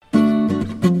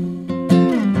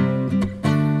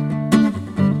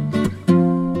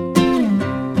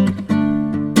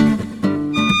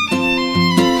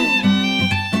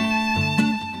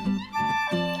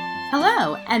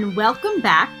Welcome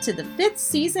back to the 5th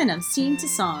season of Scene to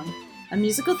Song, a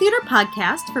musical theater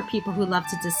podcast for people who love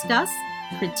to discuss,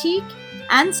 critique,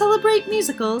 and celebrate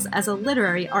musicals as a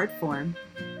literary art form.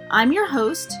 I'm your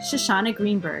host, Shoshana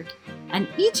Greenberg, and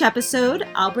each episode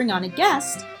I'll bring on a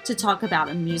guest to talk about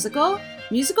a musical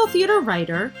theater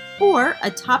writer, or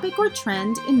a topic or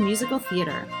trend in musical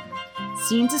theater.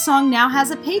 Scene to Song now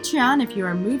has a Patreon if you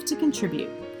are moved to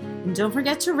contribute. And don't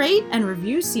forget to rate and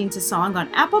review Scene to Song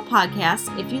on Apple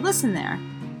Podcasts if you listen there.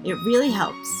 It really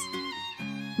helps.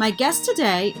 My guest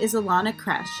today is Ilana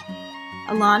Kresh.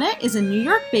 Ilana is a New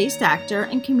York-based actor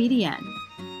and comedian.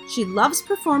 She loves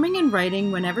performing and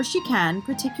writing whenever she can,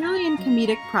 particularly in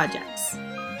comedic projects.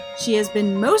 She has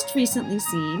been most recently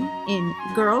seen in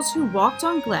Girls Who Walked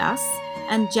on Glass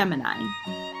and Gemini.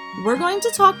 We're going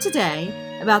to talk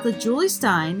today about the Julie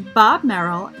Stein, Bob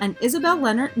Merrill, and Isabel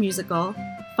Leonard musical,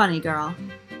 Funny Girl.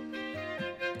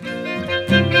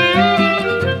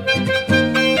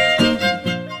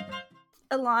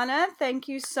 Ilana, thank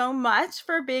you so much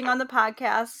for being on the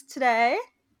podcast today.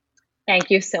 Thank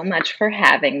you so much for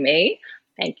having me.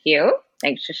 Thank you.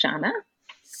 Thanks, Shoshana.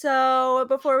 So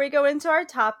before we go into our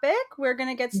topic, we're going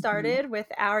to get started with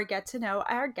our get to know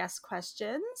our guest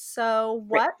questions. So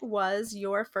what was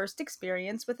your first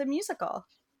experience with a musical?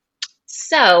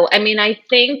 So, I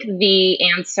think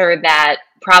the answer that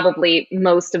probably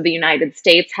most of the United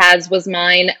States has was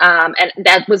mine, and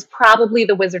that was probably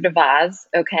The Wizard of Oz,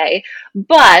 okay?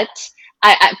 But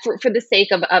for the sake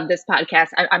of this podcast,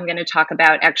 I'm going to talk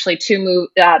about actually two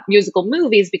musical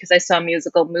movies, because I saw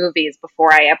musical movies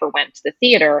before I ever went to the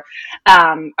theater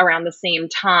around the same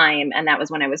time, and that was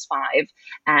when I was 5.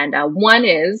 And one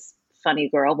is Funny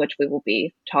Girl, which we will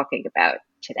be talking about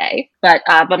today. But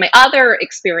my other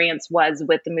experience was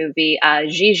with the movie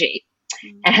Gigi.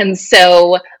 And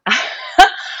so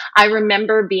I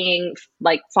remember being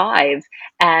like 5,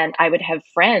 and I would have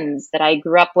friends that I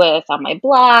grew up with on my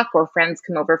block, or friends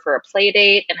come over for a play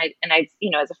date. And I,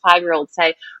 as a 5-year-old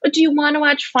say, "Oh, do you want to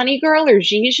watch Funny Girl or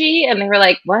Gigi?" And they were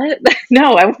like, "What?"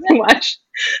 "No, I want to watch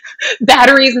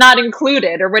Batteries Not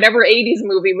Included," or whatever 80s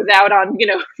movie was out on,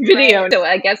 video. Right. So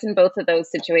I guess in both of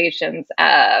those situations,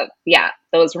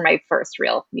 those were my first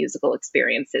real musical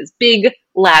experiences. Big,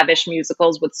 lavish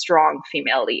musicals with strong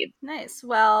female leads. Nice.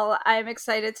 Well, I'm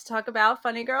excited to talk about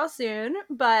Funny Girl soon,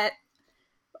 but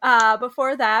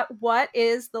before that, what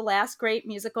is the last great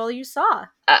musical you saw?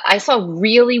 I saw a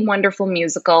really wonderful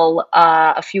musical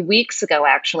a few weeks ago,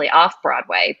 actually, off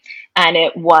Broadway, and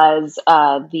it was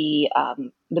the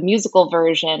musical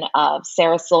version of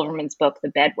Sarah Silverman's book, The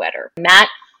Bedwetter. And that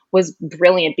was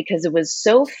brilliant because it was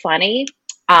so funny,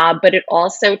 but it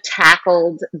also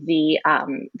tackled the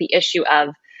issue of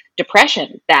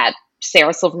depression that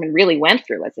Sarah Silverman really went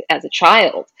through as a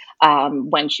child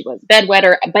when she was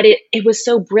bedwetter. But it was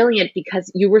so brilliant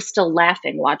because you were still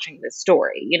laughing watching this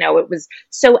story. It was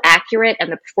so accurate,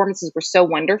 and the performances were so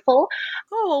wonderful.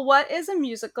 Oh, well, what is a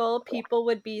musical people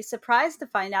would be surprised to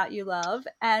find out you love,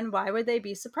 and why would they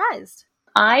be surprised?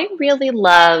 I really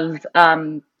love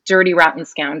Dirty Rotten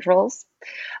Scoundrels.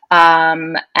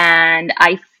 And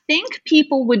I think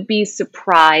people would be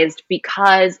surprised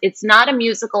because it's not a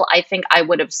musical I think I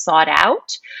would have sought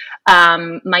out.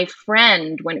 My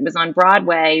friend, when it was on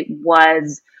Broadway,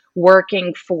 was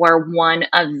working for one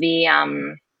of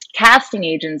the casting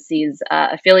agencies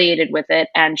affiliated with it,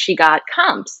 and she got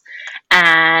comps.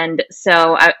 And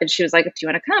so she was like, "Do you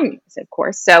want to come?" I said, "Of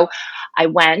course." So I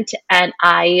went, and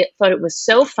I thought it was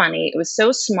so funny. It was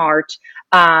so smart.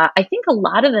 I think a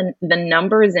lot of the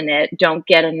numbers in it don't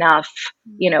get enough,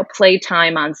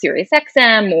 playtime on Sirius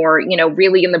XM or,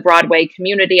 really in the Broadway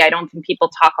community. I don't think people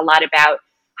talk a lot about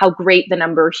how great the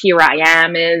number Here I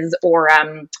Am is, or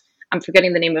I'm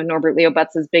forgetting the name of Norbert Leo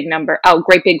Butz's big number. Oh,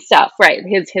 Great Big Stuff, right?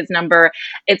 His number.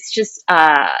 It's just,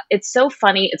 it's so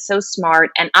funny. It's so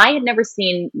smart. And I had never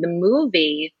seen the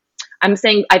movie. I'm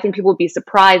saying I think people would be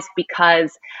surprised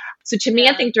because, so to me,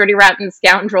 I think Dirty Rotten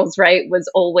Scoundrels, right, was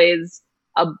always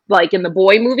like in the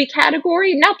boy movie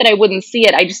category. Not that I wouldn't see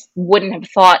it. I just wouldn't have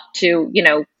thought to,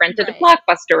 rent it at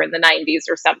Blockbuster in the 90s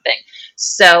or something.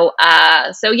 So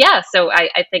I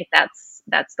think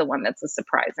that's the one that's a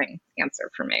surprising answer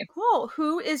for me. Cool.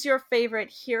 Who is your favorite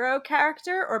hero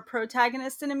character or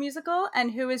protagonist in a musical,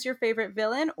 and who is your favorite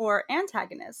villain or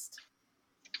antagonist?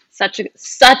 Such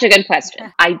a good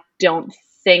question. I don't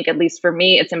think, at least for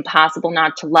me, it's impossible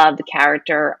not to love the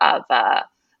character of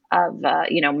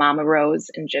Mama Rose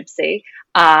in Gypsy.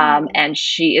 And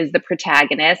she is the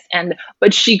protagonist,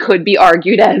 but she could be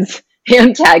argued as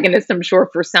antagonist, I'm sure,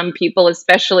 for some people,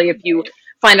 especially if you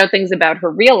find out things about her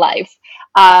real life.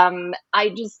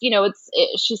 I just,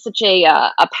 she's such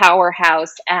a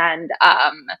powerhouse, and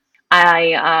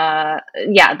yeah,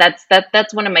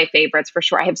 that's one of my favorites for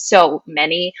sure. I have so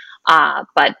many,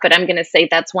 but I'm gonna say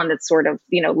that's one that's sort of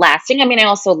lasting. I mean, I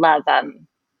also love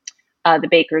The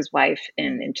Baker's Wife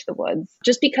in Into the Woods,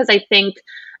 just because I think,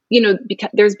 because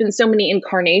there's been so many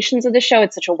incarnations of the show.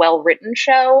 It's such a well written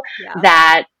show Yeah.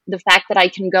 that the fact that I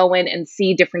can go in and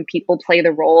see different people play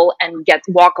the role and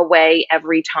walk away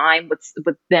every time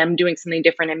with them doing something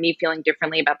different and me feeling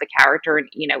differently about the character and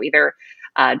either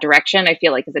direction, I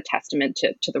feel like is a testament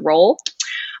to the role.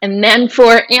 And then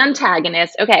for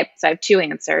antagonist, okay, so I have two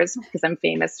answers because I'm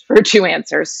famous for two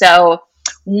answers. So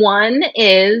one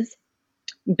is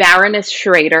Baroness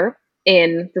Schrader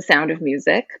in The Sound of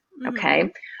Music. Mm-hmm.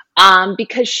 Okay.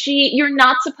 Because you're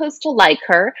not supposed to like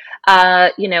her,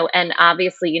 and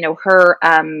obviously, her,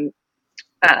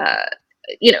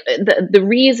 the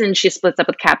reason she splits up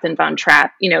with Captain Von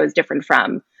Trapp, is different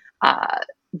from,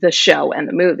 the show and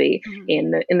the movie.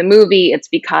 Mm-hmm. In the movie, it's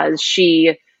because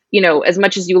she, as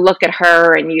much as you look at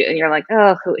her and you're like,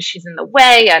 oh, she's in the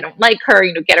way, I don't like her,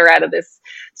 get her out of this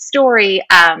story.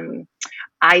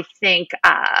 I think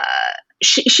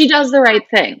she does the right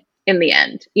thing in the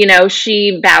end.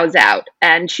 She bows out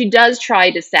and she does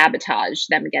try to sabotage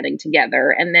them getting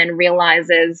together, and then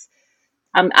realizes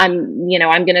I'm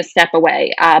going to step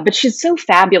away. But she's so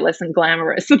fabulous and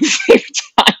glamorous at the same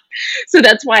time, so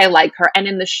that's why I like her. And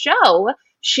in the show,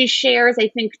 she shares, I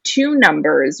think, two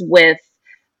numbers with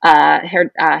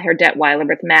Herr Detweiler,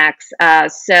 with Max.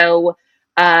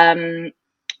 Um,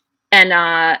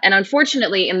 and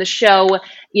unfortunately in the show,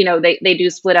 they do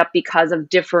split up because of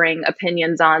differing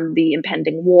opinions on the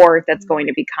impending war that's going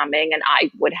to be coming. And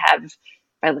I would have,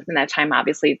 if I lived in that time,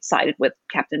 obviously sided with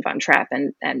Captain Von Trapp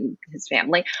and his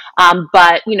family.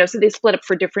 But so they split up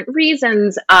for different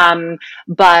reasons.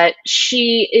 But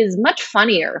she is much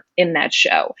funnier in that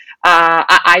show.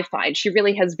 I find she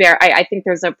really has I think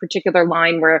there's a particular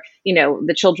line where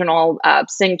the children all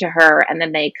sing to her, and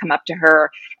then they come up to her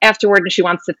afterward and she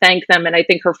wants to thank them. And I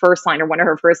think her first line, or one of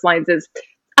her first lines, is,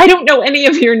 I don't know any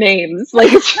of your names.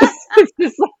 Like, it's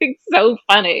just like so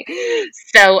funny.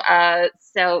 So I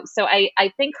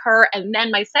think her. And then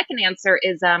my second answer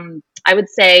is, I would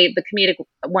say the comedic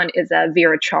one is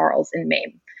Vera Charles in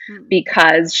Mame,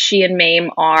 because she and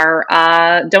Mame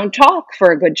don't talk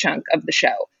for a good chunk of the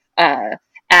show.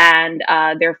 And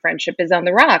their friendship is on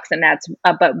the rocks, and that's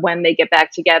but when they get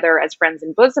back together as friends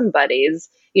and bosom buddies,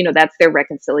 that's their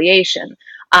reconciliation.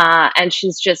 And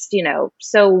she's just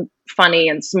so funny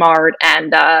and smart,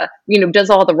 and does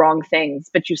all the wrong things,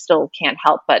 but you still can't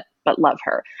help but love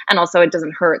her. And also, it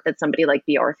doesn't hurt that somebody like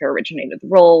Bea Arthur originated the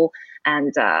role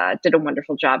and did a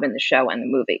wonderful job in the show and the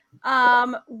movie.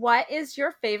 What is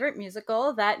your favorite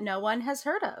musical that no one has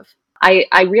heard of?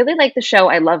 I really like the show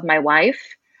I Love My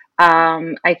Wife.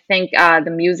 I think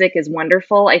the music is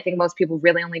wonderful. I think most people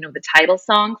really only know the title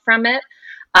song from it.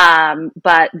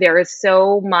 But there is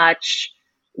so much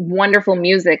wonderful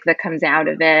music that comes out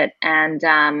of it. And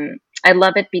I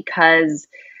love it because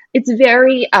it's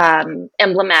very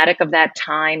emblematic of that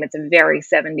time. It's a very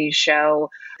 70s show.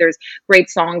 There's great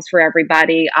songs for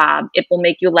everybody. It will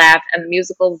make you laugh. And the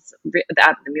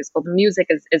music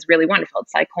is really wonderful.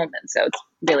 It's Cy Coleman. So it's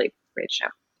really a great show.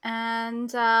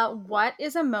 And what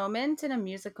is a moment in a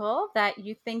musical that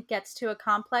you think gets to a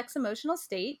complex emotional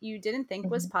state you didn't think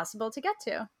was possible to get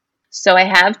to? So I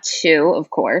have two, of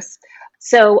course.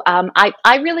 So I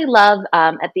really love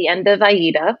at the end of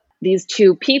Aida, these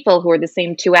two people who are the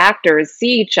same two actors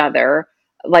see each other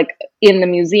like in the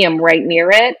museum right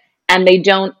near it, and they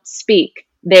don't speak.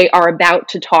 They are about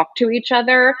to talk to each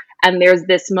other, and there's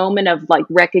this moment of like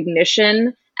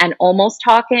recognition and almost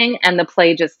talking, and the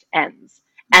play just ends.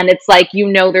 And it's like,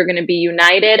 they're going to be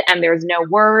united, and there's no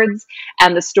words,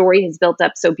 and the story has built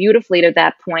up so beautifully to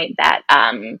that point that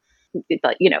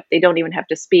they don't even have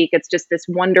to speak. It's just this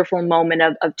wonderful moment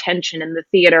of tension in the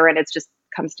theater, and it's just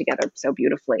comes together so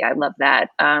beautifully. I love that.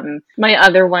 My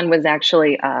other one was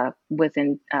actually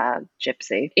within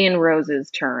Gypsy, in Rose's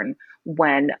turn,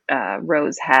 when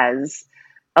Rose has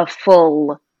a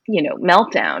full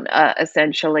meltdown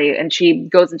essentially, and she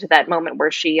goes into that moment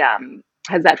where she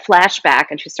has that flashback,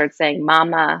 and she starts saying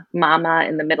 "mama, mama"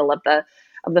 in the middle of the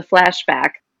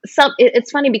flashback.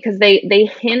 It's funny because they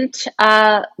hint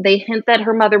that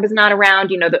her mother was not around.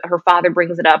 That her father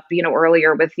brings it up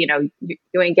earlier with you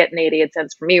ain't getting 88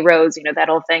 cents from me, Rose, that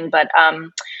whole thing. But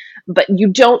but you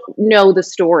don't know the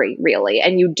story really,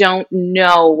 and you don't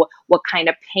know what kind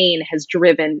of pain has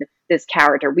driven this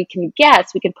character. We can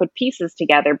guess, we can put pieces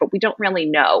together, but we don't really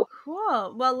know.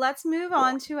 Cool. Well, let's move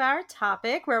on to our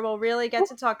topic where we'll really get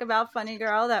to talk about Funny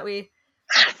Girl that we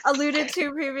alluded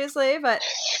to previously. But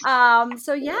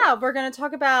so yeah, we're going to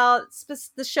talk about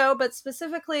the show, but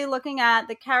specifically looking at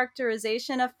the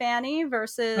characterization of Fanny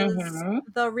versus Mm-hmm.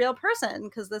 the real person,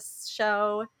 because this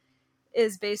show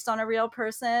is based on a real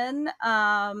person.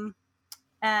 And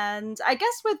I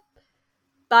guess with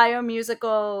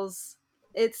biomusicals,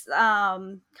 it's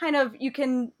kind of, you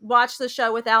can watch the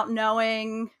show without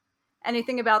knowing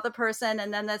anything about the person,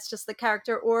 and then that's just the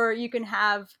character, or you can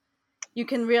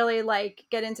really like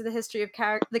get into the history of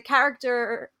the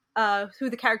character, who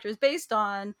the character is based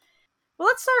on. Well,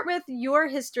 let's start with your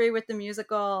history with the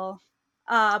musical,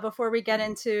 before we get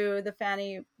into the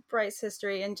Fanny Brice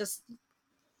history, and just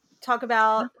talk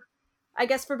about, I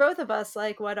guess for both of us,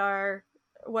 like what our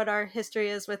history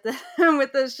is with the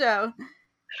with the show.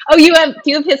 Oh, do you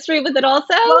have history with it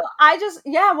also?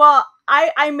 Well,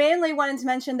 I mainly wanted to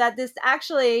mention that this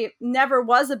actually never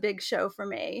was a big show for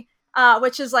me,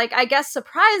 which is like, I guess,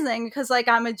 surprising, because like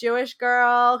I'm a Jewish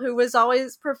girl who was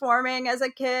always performing as a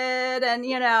kid, and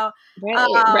Right,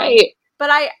 right. but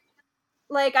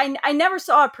I never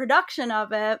saw a production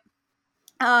of it.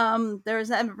 There was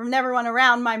never one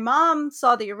around. My mom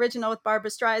saw the original with Barbra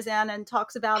Streisand and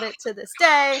talks about it to this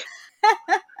day.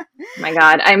 My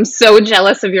God, I'm so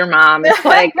jealous of your mom. It's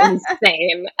like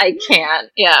insane. I can't.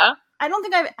 Yeah. I don't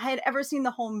think I had ever seen the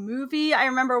whole movie. I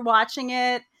remember watching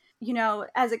it,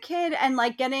 as a kid, and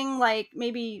like getting like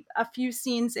maybe a few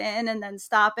scenes in and then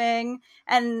stopping,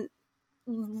 and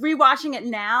rewatching it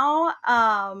now.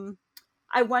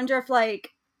 I wonder if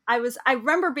like I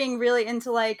remember being really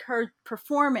into like her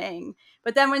performing,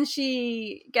 but then when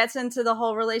she gets into the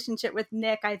whole relationship with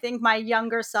Nick, I think my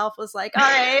younger self was like, all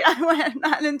right, I'm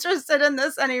not interested in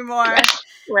this anymore.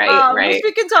 Right, right. Which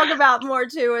we can talk about more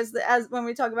too, as when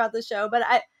we talk about the show. But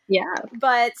Yeah.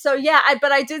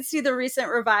 I did see the recent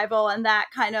revival, and that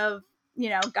kind of,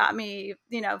 got me,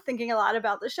 thinking a lot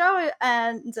about the show,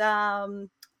 and I'm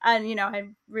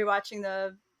rewatching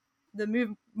the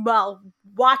movie, well,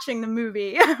 watching the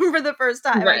movie for the first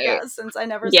time, I Right. guess, since I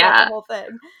never saw Yeah. the whole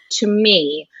thing. To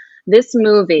me, this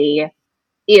movie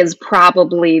is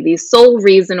probably the sole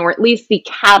reason, or at least the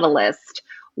catalyst,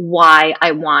 why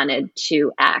I wanted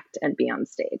to act and be on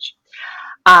stage.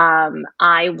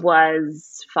 I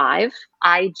was 5.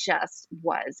 I just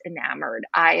was enamored.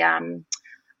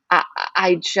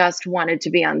 I just wanted to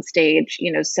be on stage,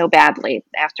 so badly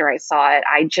after I saw it.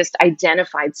 I just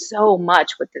identified so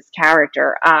much with this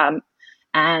character.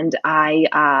 And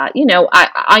I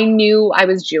knew I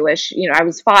was Jewish. I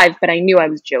was 5, but I knew I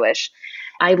was Jewish.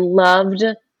 I loved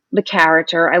the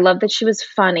character. I loved that she was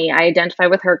funny. I identify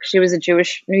with her because she was a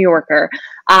Jewish New Yorker.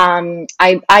 I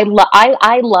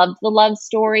loved the love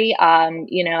story.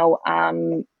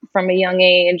 From a young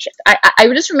age, I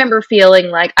just remember feeling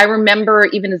like, I remember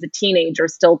even as a teenager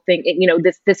still thinking,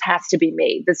 this has to be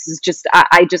me. This is just,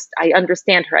 I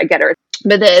understand her. I get her.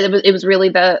 But it was really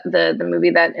the movie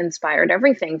that inspired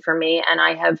everything for me. And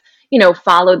I have,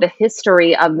 followed the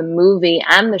history of the movie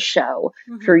and the show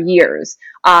for years.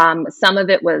 Some of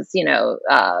it was,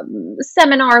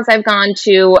 seminars I've gone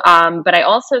to, but I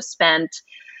also spent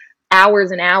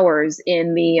hours and hours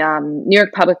in the New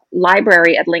York Public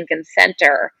Library at Lincoln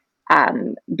Center,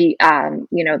 the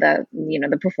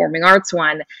performing arts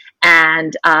one,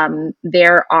 and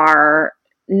there are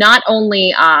not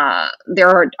only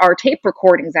there are tape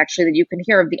recordings actually that you can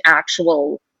hear of the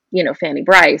actual Fanny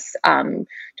Brice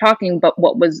talking, but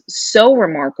what was so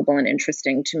remarkable and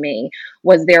interesting to me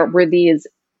was there were these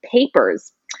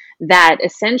papers that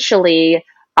essentially,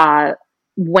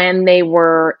 when they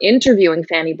were interviewing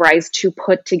Fanny Brice to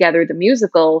put together the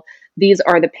musical, these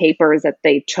are the papers that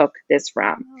they took this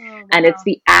from. Oh, wow. And it's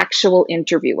the actual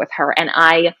interview with her. And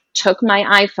I took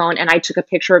my iPhone and I took a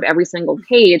picture of every single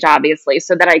page, obviously,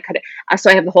 so that so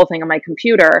I have the whole thing on my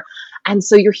computer. And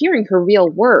so you're hearing her real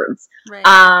words. Right.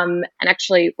 And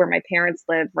actually, where my parents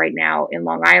live right now in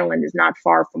Long Island is not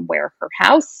far from where her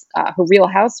real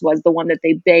house was, the one that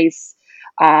they base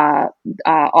off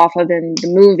of in the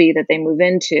movie that they move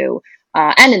into,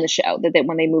 and in the show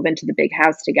when they move into the big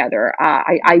house together.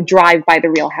 I drive by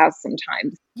the real house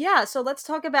sometimes. Yeah, so let's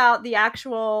talk about the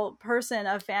actual person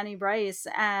of Fanny Brice,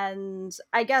 and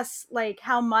I guess like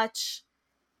how much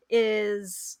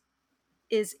is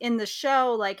in the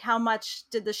show, like how much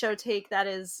did the show take that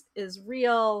is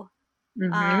real,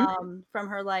 from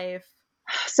her life.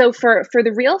 So for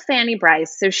the real Fanny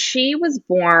Brice, so she was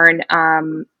born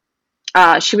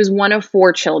She was one of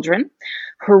four children.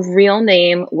 Her real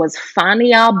name was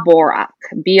Fania Borach,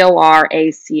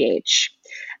 Borach.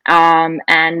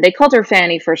 And they called her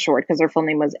Fanny for short because her full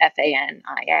name was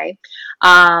Fania.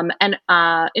 And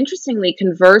interestingly,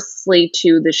 conversely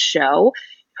to the show,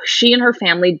 she and her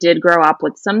family did grow up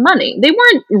with some money. They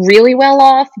weren't really well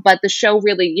off, but the show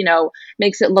really,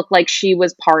 makes it look like she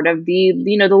was part of the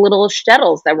little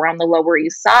shtetls that were on the Lower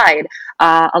East Side.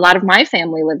 A lot of my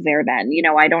family lived there then.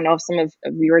 I don't know if some of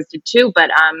yours did too,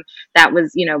 but that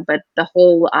was, but the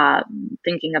whole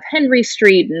thinking of Henry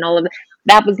Street and all of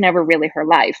that was never really her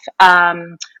life.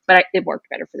 But it worked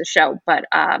better for the show. But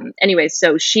anyway,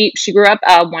 so she grew up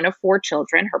one of four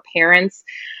children. Her parents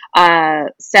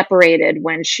separated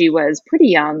when she was pretty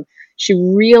young. She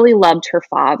really loved her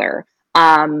father,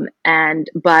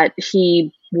 but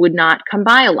he would not come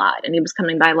by a lot, and he was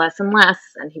coming by less and less,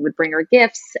 and he would bring her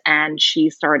gifts, and she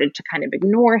started to kind of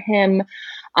ignore him.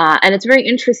 And it's very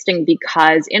interesting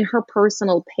because in her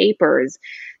personal papers,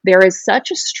 there is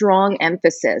such a strong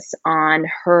emphasis on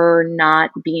her not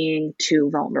being too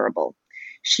vulnerable.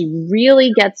 She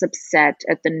really gets upset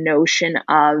at the notion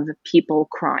of people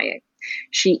crying.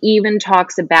 She even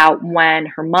talks about when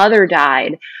her mother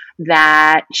died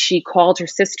that she called her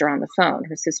sister on the phone,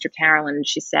 her sister Carolyn, and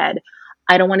she said,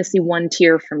 I don't want to see one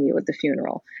tear from you at the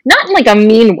funeral. Not in like a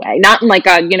mean way, not in like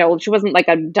she wasn't like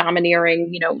a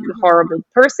domineering, horrible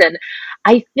person.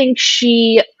 I think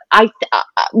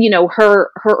her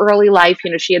early life,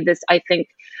 she had this, I think,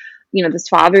 this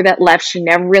father that left. She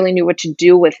never really knew what to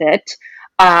do with it.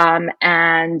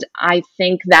 And I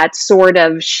think that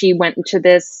she went into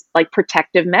this like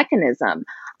protective mechanism.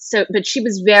 So, but she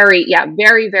was very,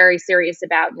 very serious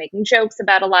about making jokes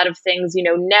about a lot of things,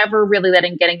 never really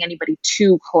getting anybody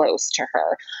too close to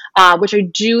her, which I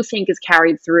do think is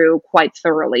carried through quite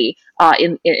thoroughly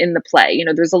in the play.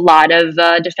 There's a lot of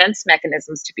defense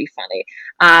mechanisms to be funny.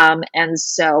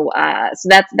 So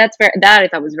that's very, that I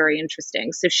thought was very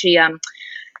interesting. So she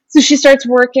starts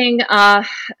working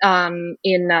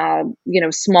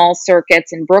in small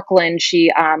circuits in Brooklyn.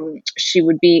 She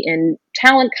would be in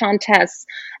talent contests,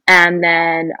 and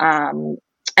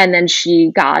then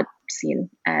she got seen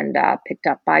and picked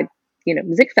up by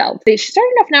Ziegfeld. She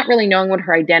started off not really knowing what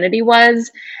her identity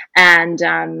was, and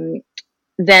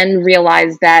then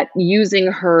realized that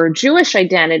using her Jewish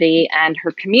identity and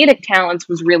her comedic talents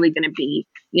was really going to be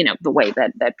the way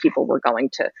that people were going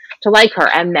to like her.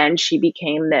 And then she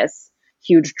became this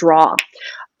huge draw.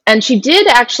 And she did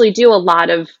actually do a lot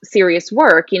of serious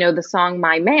work. The song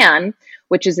My Man,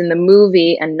 which is in the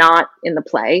movie and not in the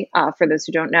play, for those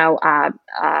who don't know,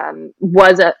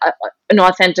 was an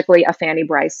authentically a Fanny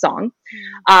Brice song.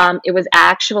 It was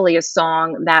actually a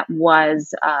song that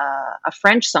was a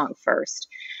French song first.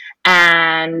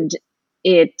 And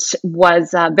it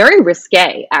was very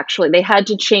risque, actually. They had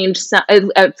to change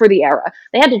for the era.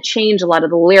 They had to change a lot of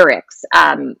the lyrics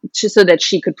so that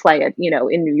she could play it,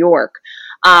 in New York,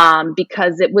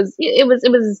 because it was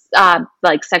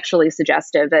like sexually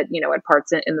suggestive at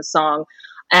parts in the song,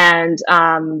 and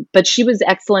but she was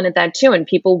excellent at that too, and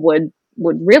people would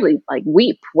really like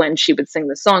weep when she would sing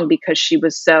the song because she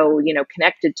was so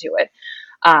connected to it.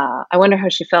 I wonder how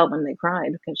she felt when they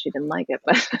cried because she didn't like it,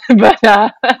 but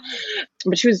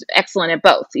she was excellent at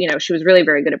both. She was really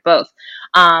very good at both.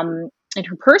 In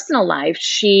her personal life,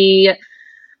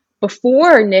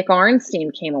 before Nick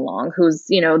Arnstein came along, who's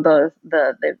the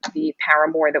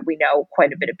paramour that we know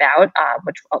quite a bit about,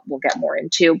 which we'll get more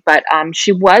into, but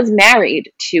she was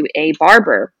married to a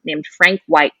barber named Frank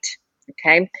White.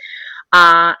 Okay.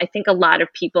 I think a lot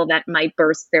of people that might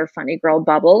burst their funny girl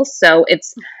bubble. So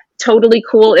it's totally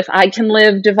cool. If I can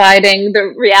live dividing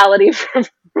the reality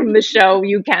from the show,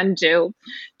 you can too.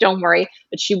 Don't worry.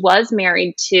 But she was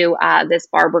married to this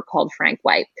barber called Frank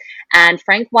White. And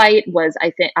Frank White was,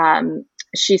 I think,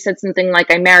 she said something like,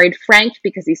 I married Frank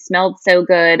because he smelled so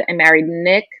good. I married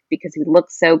Nick because he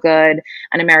looked so good.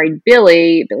 And I married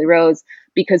Billy Rose,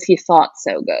 because he thought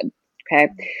so good. Okay.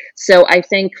 So I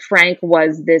think Frank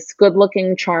was this good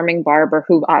looking, charming barber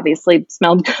who obviously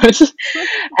smelled good.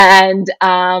 And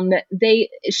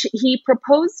he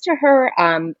proposed to her.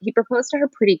 He proposed to her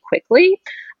pretty quickly.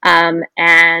 And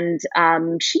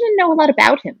she didn't know a lot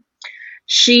about him.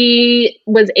 She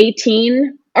was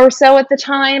 18 or so at the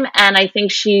time. And I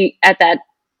think at that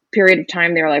period of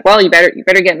time, they were like, well, you better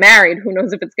get married. Who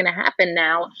knows if it's going to happen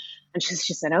now? And she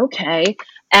said, okay.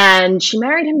 And she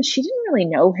married him. She didn't really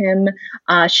know him.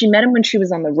 She met him when she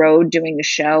was on the road doing a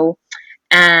show.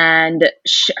 And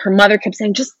her mother kept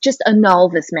saying, just annul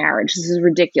this marriage. This is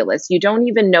ridiculous. You don't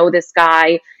even know this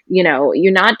guy.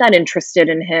 You're not that interested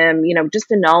in him.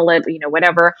 Just annul it,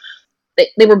 whatever.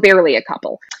 they were barely a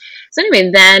couple. So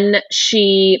anyway, then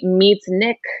she meets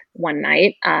Nick one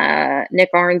night. Nick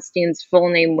Arnstein's full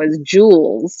name was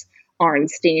Jules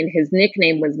Arnstein. His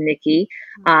nickname was Nicky,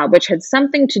 which had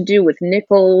something to do with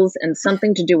nickels and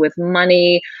something to do with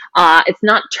money. It's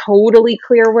not totally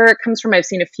clear where it comes from. I've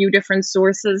seen a few different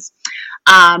sources,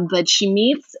 but she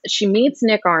meets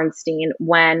Nick Arnstein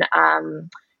when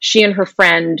she and her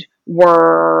friend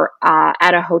were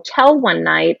at a hotel one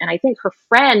night, and I think her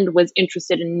friend was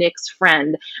interested in Nick's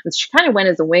friend, and she kind of went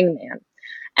as a wingman.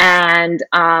 And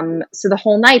so the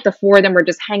whole night, the four of them were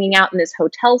just hanging out in this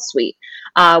hotel suite,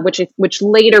 which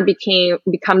later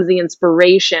becomes the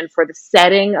inspiration for the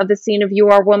setting of the scene of "You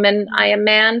Are Woman, I Am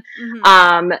Man."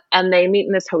 Mm-hmm. And they meet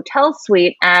in this hotel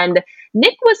suite, and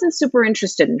Nick wasn't super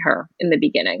interested in her in the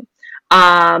beginning,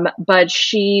 but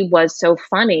she was so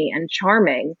funny and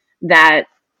charming that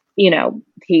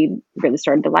he really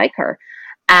started to like her.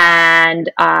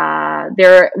 And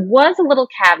there was a little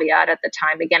caveat at the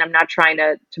time. Again, I'm not trying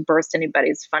to burst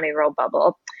anybody's funny girl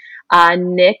bubble.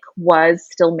 Nick was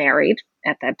still married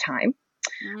at that time.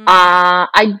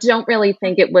 I don't really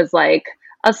think it was like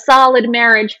a solid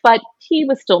marriage, but he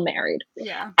was still married.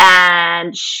 Yeah.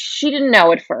 And she didn't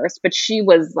know at first, but she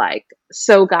was like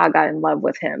so gaga in love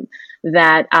with him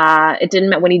that it didn't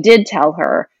matter. When he did tell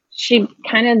her, she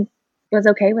kind of was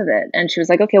okay with it, and she was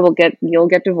like, okay, you'll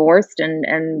get divorced, and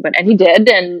he did,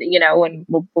 and and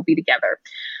we'll be together.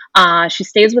 She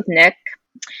stays with Nick.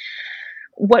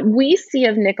 What we see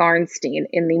of Nick Arnstein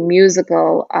in the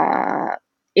musical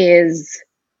is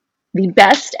the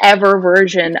best ever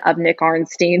version of Nick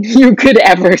Arnstein you could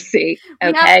ever see.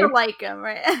 Okay? We have to like him,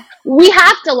 right? We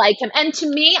have to like him, and to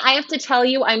me, I have to tell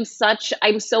you, I'm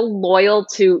so loyal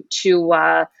to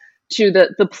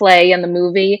the play and the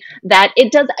movie that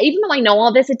it does, even though I know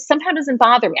all this, it somehow doesn't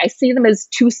bother me. I see them as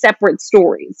two separate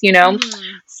stories,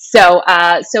 Mm-hmm.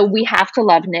 So we have to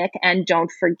love Nick, and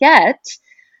don't forget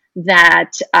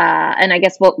that, and I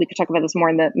guess we could talk about this more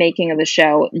in the making of the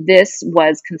show. This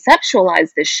was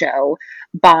conceptualized, this show,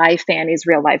 by Fanny's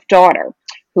real life daughter,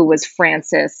 who was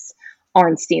Frances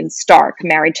Arnstein Stark,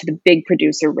 married to the big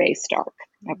producer Ray Stark.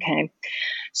 Okay.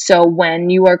 So when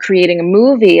you are creating a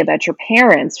movie about your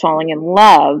parents falling in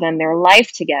love and their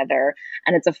life together,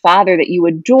 and it's a father that you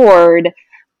adored,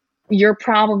 you're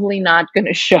probably not going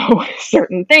to show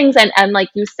certain things. And like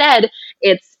you said,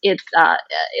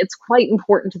 it's quite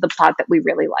important to the plot that we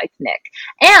really like Nick,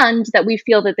 and that we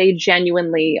feel that they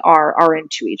genuinely are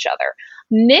into each other.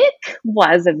 Nick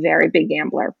was a very big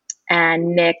gambler,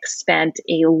 and Nick spent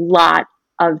a lot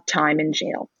of time in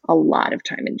jail.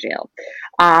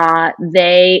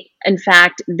 They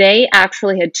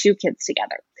actually had two kids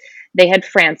together. They had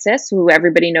Frances, who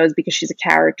everybody knows because she's a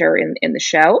character in the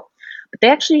show, but they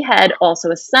actually had also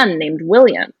a son named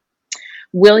William.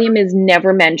 William is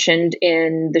never mentioned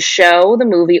in the show, the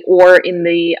movie, or in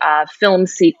the film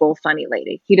sequel, Funny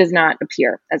Lady. He does not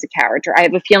appear as a character. I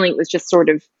have a feeling it was just sort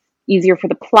of easier for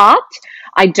the plot.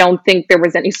 I don't think there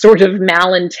was any sort of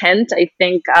malintent. I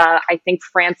think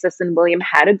Frances and William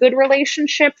had a good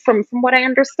relationship from what I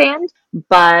understand,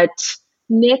 but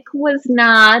Nick was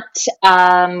not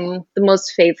the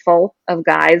most faithful of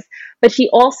guys, but he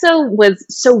also was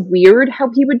so weird how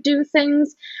he would do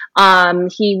things.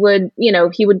 He would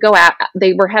go out.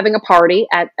 They were having a party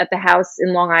at the house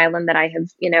in Long Island that I have,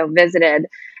 visited,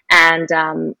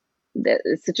 and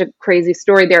it's such a crazy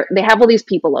story. They have all these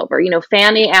people over.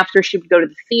 Fanny, after she would go to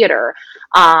the theater,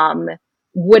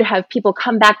 would have people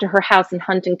come back to her house in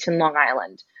Huntington, Long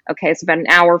Island. Okay, it's about an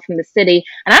hour from the city.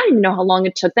 And I don't even know how long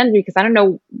it took them, because I don't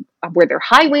know were there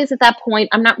highways at that point.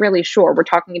 I'm not really sure. We're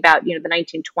talking about, the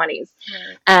 1920s.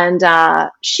 Right. And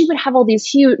she would have all these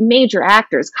huge major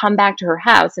actors come back to her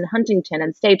house in Huntington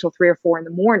and stay till 3 or 4 in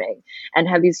the morning and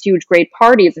have these huge, great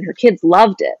parties, and her kids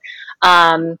loved it.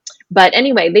 But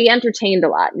anyway, they entertained a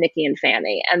lot, Nicky and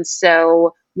Fanny. And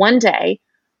so one day,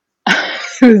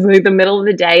 it was like the middle of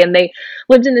the day, and they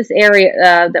lived in this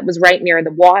area that was right near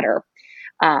the water.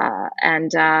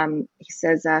 And he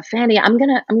says, Fanny, I'm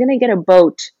gonna get a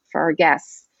boat for our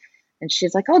guests. And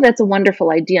she's like, oh, that's a wonderful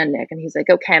idea, Nick. And he's like,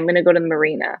 okay, I'm gonna go to the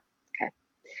marina. Okay.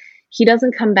 He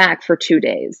doesn't come back for 2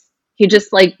 days. He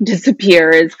just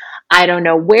disappears. I don't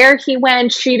know where he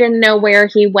went. She didn't know where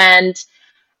he went.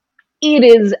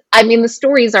 The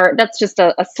stories that's just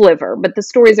a sliver, but the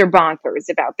stories are bonkers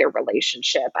about their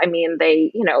relationship.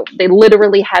 They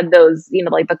literally had those,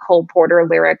 like the Cole Porter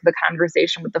lyric, the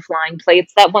conversation with the flying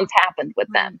plates, that once happened with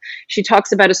them. She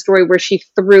talks about a story where she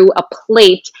threw a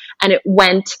plate and it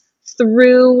went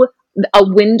through a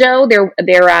window.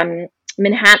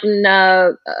 Manhattan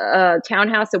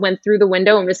townhouse that went through the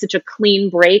window and was such a clean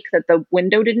break that the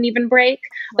window didn't even break.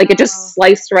 Like it just Wow.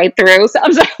 sliced right through. So I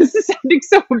was like, this is sounding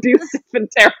so abusive and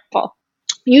terrible.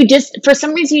 You just, for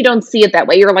some reason, you don't see it that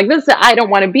way. You're like, this, I don't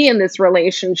want to be in this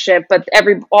relationship, but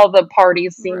all the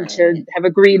parties seem to Right. have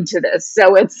agreed to this.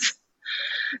 So it's,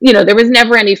 there was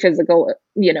never any physical.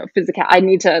 I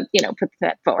need to, put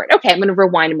that forward. Okay, I'm going to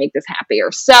rewind and make this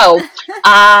happier. So,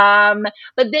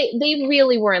 but they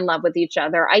really were in love with each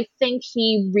other. I think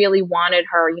he really wanted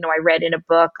her. I read in a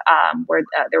book where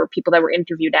there were people that were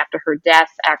interviewed after her death,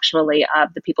 actually,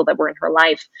 the people that were in her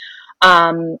life.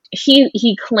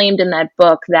 He claimed in that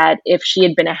book that if she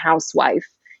had been a housewife,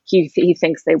 he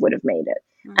thinks they would have made it.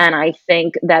 And I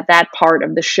think that part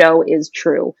of the show is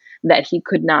true, that he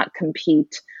could not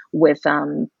compete with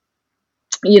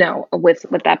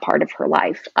with that part of her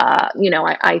life.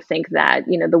 I think that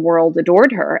the world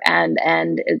adored her, and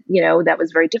that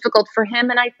was very difficult for him.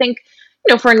 And I think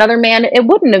for another man it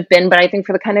wouldn't have been, but I think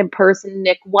for the kind of person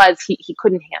Nick was, he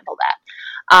couldn't handle that.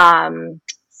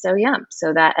 So yeah,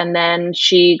 so that, and then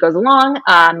she goes along,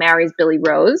 marries Billy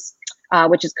Rose,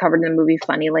 which is covered in the movie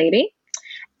Funny Lady.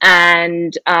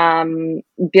 And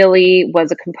Billy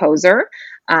was a composer.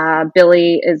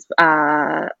 Billy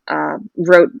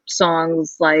wrote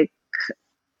songs like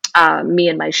 "Me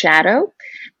and My Shadow,"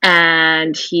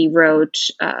 and he wrote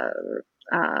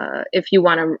 "If You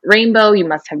Want a Rainbow, You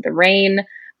Must Have the Rain."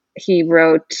 He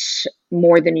wrote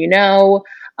 "More Than You Know."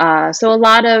 So a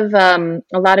lot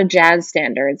of jazz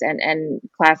standards and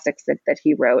classics that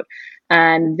he wrote,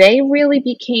 and they really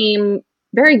became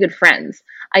very good friends.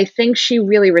 I think she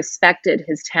really respected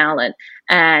his talent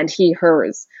and he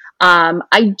hers.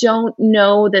 I don't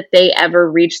know that they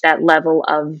ever reached that level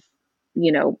of,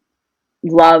 you know,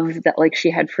 love that like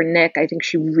she had for Nick. I think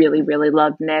she really, really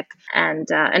loved Nick. And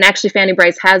actually Fanny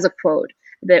Brice has a quote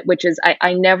which is,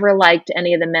 I never liked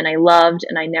any of the men I loved,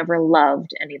 and I never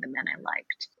loved any of the men I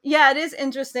liked. Yeah, it is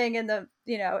interesting in the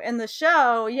in the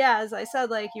show. Yeah, as I said,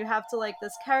 like you have to like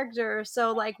this character.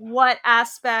 So like what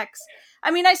aspects,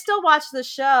 I mean, I still watch the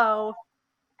show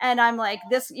and I'm like,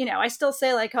 this, I still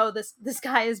say like, oh, this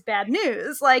guy is bad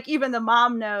news. Like even the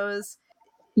mom knows.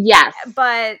 Yes.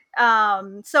 But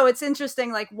so it's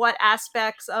interesting, like what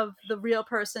aspects of the real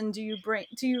person do you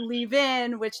leave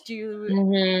in, which do you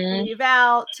Mm-hmm. leave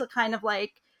out to kind of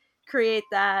like create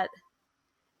that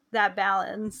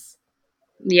balance.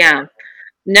 Yeah.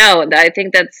 No, I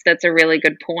think that's a really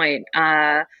good point.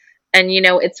 And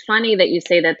it's funny that you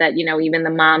say that even the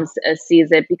mom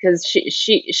sees it, because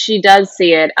she does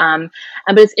see it. But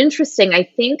it's interesting. I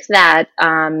think that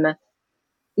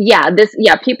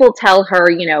people tell her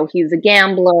he's a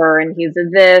gambler and he's a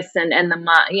this, and the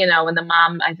mom, and the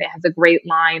mom I think has a great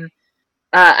line.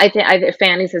 I think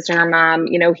Fanny says to her mom,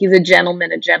 he's a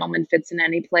gentleman. A gentleman fits in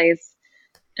any place.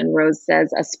 And Rose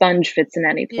says, a sponge fits in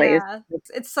any place. Yeah,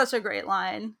 it's such a great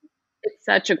line. It's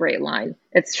such a great line.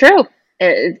 It's true.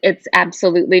 It's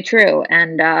absolutely true.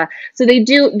 And so they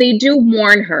do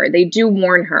warn her. They do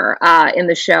warn her in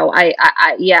the show.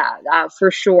 Yeah,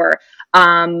 for sure.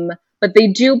 But they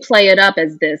do play it up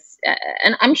as this,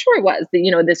 and I'm sure it was,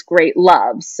 this great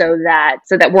love, so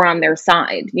that we're on their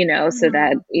side, so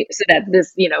that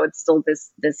this, it's still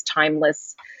this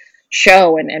timeless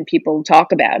show, and people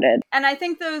talk about it. And I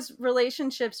think those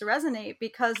relationships resonate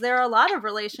because there are a lot of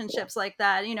relationships like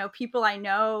that. People I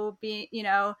know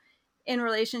in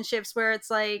relationships where it's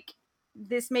like,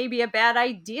 this may be a bad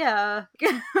idea,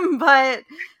 but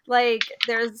like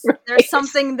there's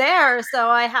something there. So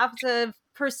I have to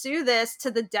pursue this to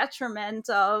the detriment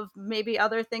of maybe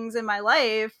other things in my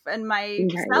life and Right.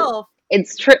 myself.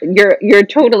 It's true. You're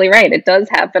totally right. It does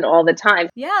happen all the time.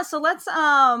 Yeah, so let's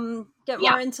get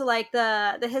Yeah, more into like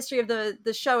the history of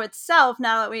the show itself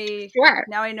now that sure.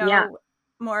 I Yeah, know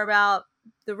more about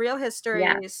the real yeah.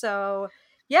 history. So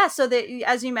yeah, so they,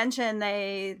 as you mentioned,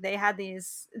 they had the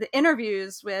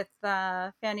interviews with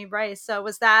Fanny Brice. So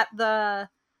was that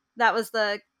was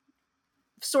the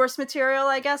source material,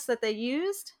 I guess, that they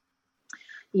used?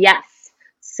 Yes.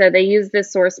 So they use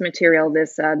this source material,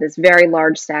 this very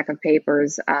large stack of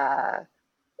papers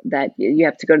that you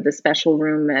have to go to the special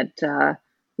room at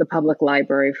the public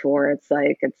library for. It's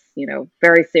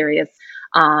very serious,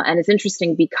 and it's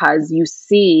interesting because you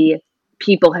see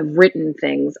people have written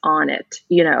things on it,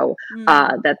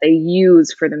 that they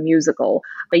use for the musical.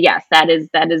 But yes, that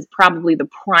is probably the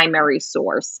primary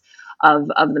source of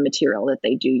the material that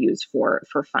they do use for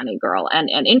Funny Girl. And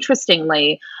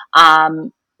interestingly,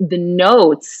 the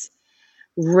notes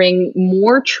ring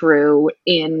more true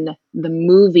in the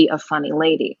movie A Funny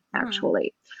Lady,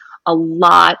 actually. a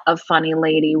lot of Funny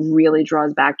Lady really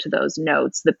draws back to those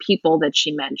notes, the people that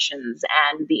she mentions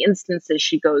and the instances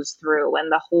she goes through,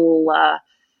 and the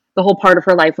whole part of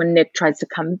her life when Nick tries to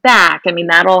come back. I mean,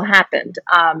 that all happened.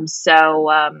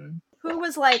 Who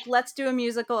was like, let's do a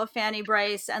musical of Fanny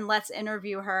Brice and let's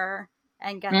interview her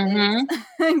and get Mhm. these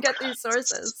and get these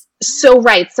sources. So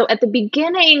right. So at the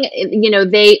beginning,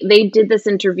 they did this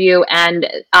interview, and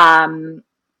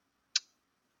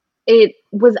it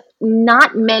was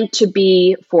not meant to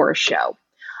be for a show.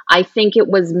 I think it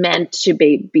was meant to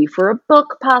be for a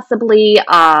book, possibly.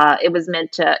 It was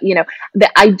meant to,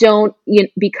 that I don't,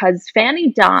 because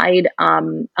Fanny died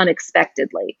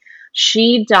unexpectedly.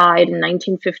 She died in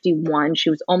 1951. She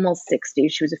was almost 60.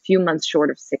 She was a few months short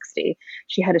of 60.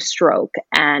 She had a stroke,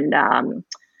 and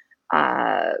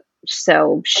uh,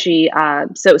 so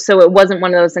it wasn't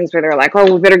one of those things where they're like,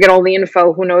 oh, we better get all the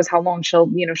info. Who knows how long she'll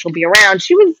be around.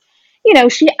 She was,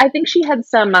 I think she had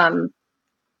some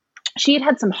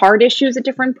heart issues at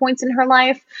different points in her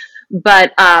life,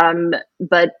 but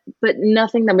but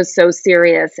nothing that was so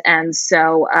serious. And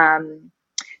so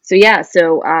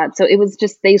it was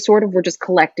just, they sort of were just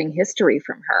collecting history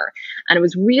from her, and it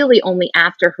was really only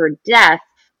after her death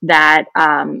that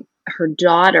her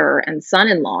daughter and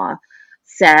son-in-law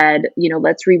said,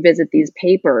 let's revisit these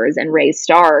papers. And Ray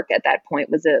Stark at that point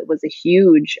was a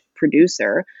huge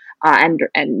producer, and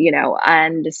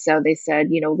so they said,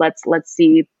 let's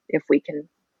see if we can,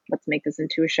 let's make this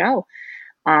into a show.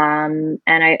 And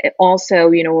I also,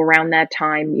 around that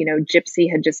time,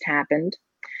 Gypsy had just happened.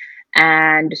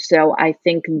 And so I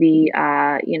think the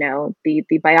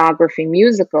biography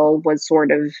musical was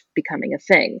sort of becoming a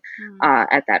thing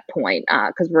at that point,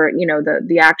 because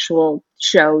the actual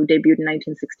show debuted in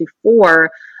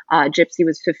 1964. Gypsy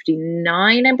was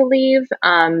 59, I believe.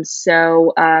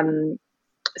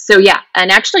 So yeah,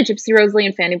 and actually Gypsy Rose Lee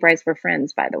and Fanny Brice were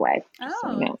friends, by the way.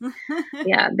 So,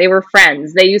 yeah, they were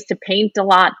friends. They used to paint a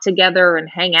lot together and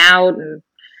hang out, and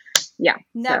yeah.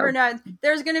 Never know.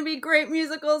 There's going to be great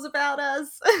musicals about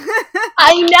us.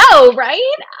 I know,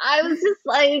 right? I was just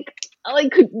like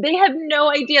they have no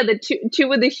idea that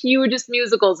two of the hugest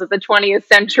musicals of the 20th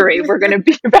century were going to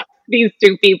be about these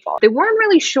two people. They weren't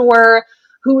really sure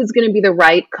who was going to be the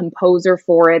right composer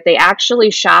for it. They actually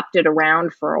shopped it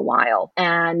around for a while,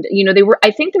 and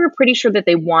I think they were pretty sure that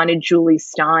they wanted Julie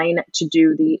Stein to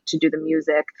do the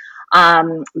music,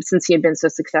 since he had been so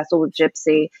successful with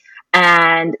Gypsy.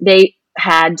 And they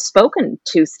had spoken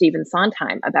to Stephen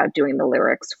Sondheim about doing the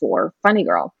lyrics for Funny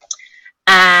Girl.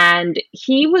 And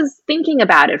he was thinking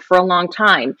about it for a long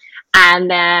time.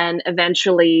 And then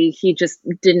eventually he just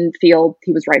didn't feel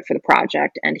he was right for the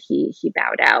project, and he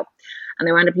bowed out. And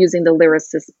they wound up using the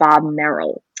lyricist Bob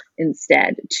Merrill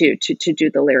instead to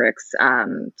do the lyrics,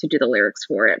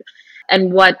 for it.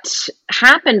 And what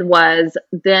happened was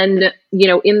then,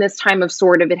 in this time of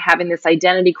sort of it having this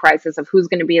identity crisis of who's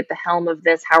going to be at the helm of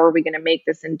this, how are we going to make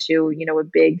this into,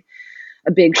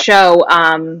 a big show,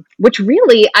 which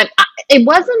really, it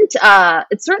wasn't,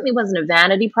 it certainly wasn't a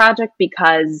vanity project,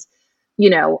 because,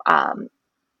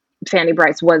 Fanny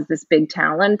Brice was this big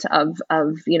talent of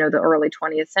the early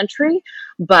 20th century.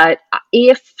 But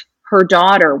if her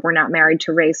daughter were not married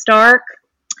to Ray Stark,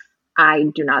 I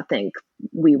do not think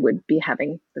we would be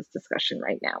having this discussion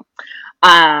right now.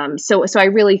 So I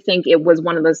really think it was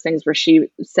one of those things where she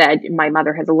said, my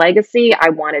mother has a legacy. I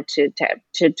wanted to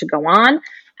go on.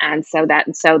 And so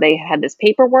they had this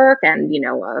paperwork, and,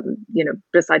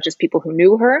 besides just people who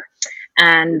knew her,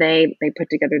 and they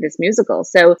put together this musical.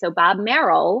 So Bob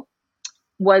Merrill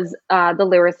was the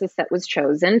lyricist that was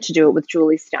chosen to do it with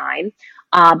Julie Stein.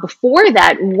 Before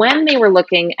that, when they were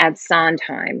looking at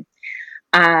Sondheim,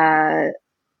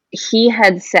 he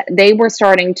had said they were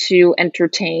starting to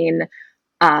entertain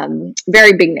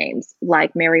very big names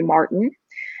like Mary Martin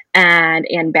and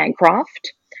Anne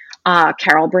Bancroft,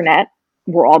 Carol Burnett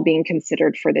were all being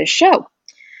considered for this show.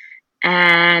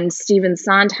 And Stephen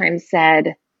Sondheim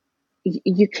said,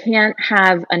 you can't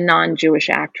have a non-Jewish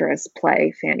actress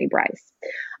play Fanny Brice.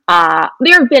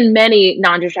 There have been many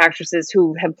non-Jewish actresses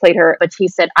who have played her, but he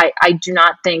said, I do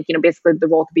not think, basically the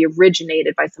role could be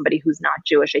originated by somebody who's not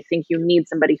Jewish. I think you need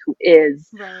somebody who is,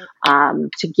 right,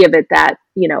 to give it that,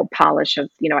 polish of,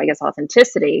 I guess,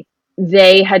 authenticity.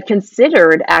 They had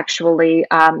considered actually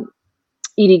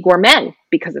Edie Gormé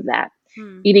because of that.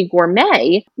 Edie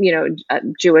Gormé, a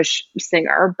Jewish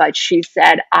singer, but she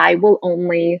said, I will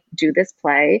only do this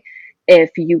play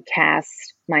if you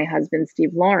cast my husband,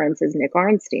 Steve Lawrence, as Nick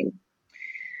Arnstein.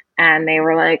 And they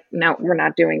were like, no, we're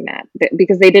not doing that.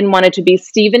 Because they didn't want it to be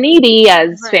Steve and Edie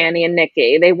as right, Fanny and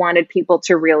Nikki. They wanted people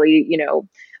to really,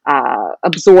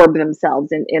 absorb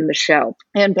themselves in the show.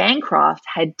 And Bancroft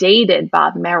had dated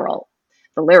Bob Merrill,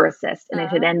 the lyricist, and it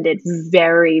had ended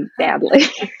very badly.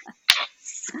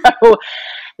 So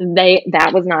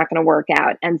that was not going to work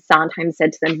out. And Sondheim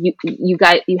said to them, you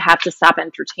guys, you have to stop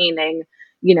entertaining,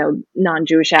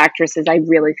 non-Jewish actresses. I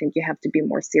really think you have to be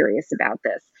more serious about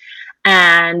this.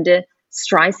 And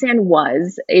Streisand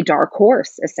was a dark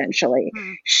horse, essentially.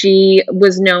 She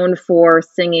was known for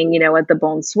singing, at the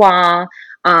Bonsoir.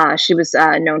 She was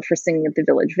known for singing at the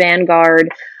Village Vanguard.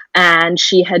 And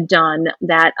she had done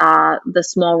the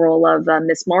small role of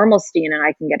Miss Marmalstein and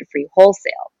I Can Get It For You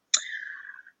Wholesale.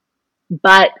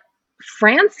 But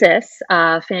Frances,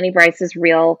 Fanny Brice's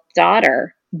real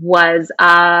daughter, was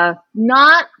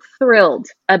not thrilled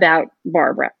about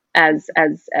Barbara as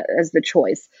the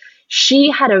choice.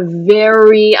 She had a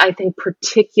very, I think,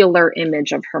 particular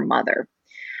image of her mother.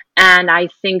 And I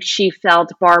think she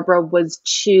felt Barbara was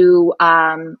too,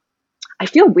 I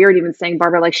feel weird even saying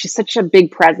Barbara, like she's such a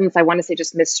big presence. I want to say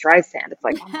just Miss Streisand. It's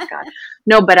like, oh my God.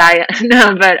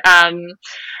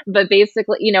 But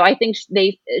basically, I think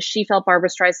she felt Barbara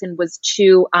Streisand was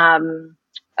too,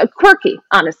 quirky,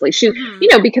 honestly. She,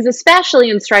 because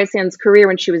especially in Streisand's career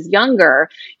when she was younger,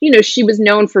 she was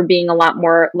known for being a lot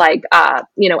more like,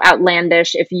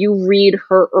 outlandish. If you read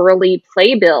her early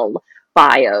playbill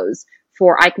bios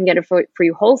for I Can Get It For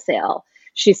You Wholesale,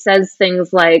 she says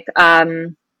things like,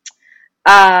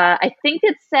 I think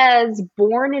it says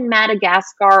born in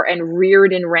Madagascar and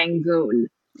reared in Rangoon.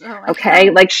 Okay.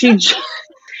 God. Like so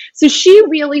she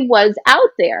really was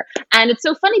out there. And it's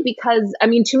so funny because, I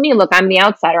mean, to me, look, I'm the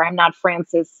outsider. I'm not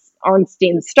Frances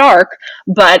Ornstein Stark,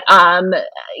 but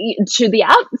to the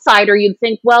outsider, you'd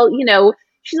think, well,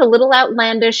 she's a little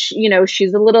outlandish,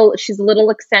 she's a little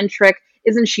eccentric.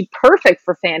 Isn't she perfect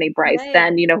for Fanny Brice Right.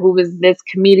 then, who was this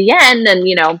comedian and,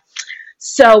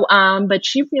 so, but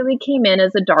she really came in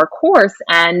as a dark horse,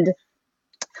 and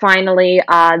finally,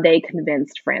 they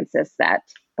convinced Frances that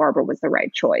Barbara was the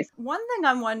right choice. One thing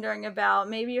I'm wondering about,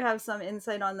 maybe you have some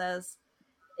insight on this,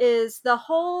 is the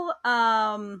whole,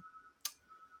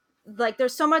 like,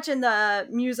 there's so much in the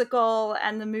musical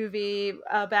and the movie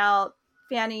about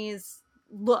Fanny's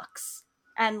looks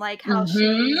and like how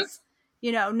she's,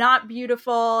 not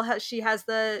beautiful. How she has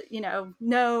the,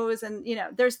 nose, and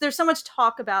there's so much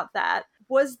talk about that.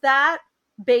 Was that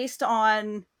based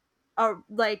on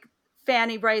like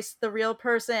Fanny Brice, the real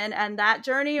person, and that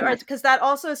journey? Or because that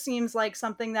also seems like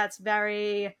something that's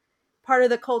very part of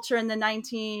the culture in the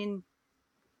 1960s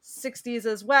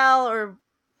as well, or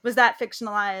was that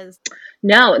fictionalized?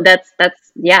 No, that's a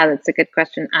good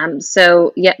question.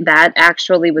 So yeah, that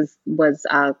actually was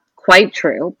quite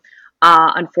true.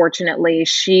 Unfortunately,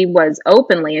 she was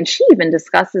openly, and she even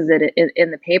discusses it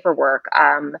in the paperwork,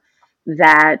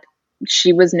 that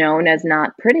she was known as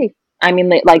not pretty. I mean,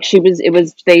 like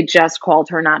they just called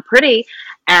her not pretty,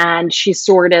 and she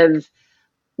sort of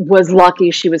was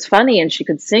lucky she was funny and she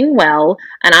could sing well.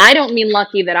 And I don't mean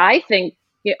lucky that I think,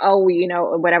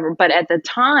 whatever, but at the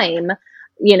time,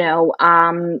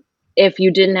 if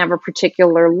you didn't have a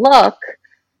particular look,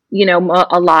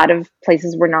 a lot of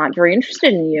places were not very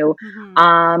interested in you.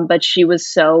 But she was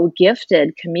so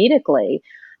gifted comedically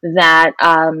that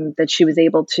that she was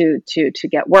able to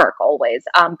get work always.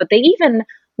 But they even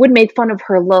would make fun of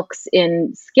her looks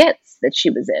in skits that she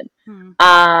was in.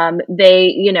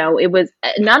 It was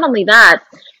not only that.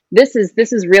 This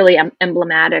is really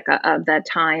emblematic of that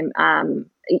time.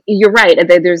 You're right.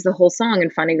 There's the whole song in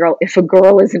Funny Girl. If a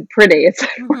girl isn't pretty, it's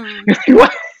like, oh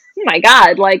my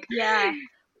God, like, yeah.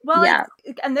 Well, yeah.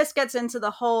 And this gets into the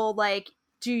whole, like,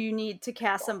 do you need to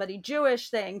cast somebody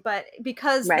Jewish thing? But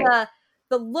because Right.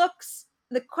 the looks,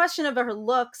 the question of her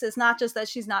looks is not just that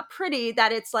she's not pretty,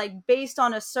 that it's like based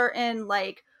on a certain,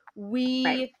 like, we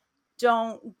Right.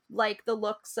 don't like the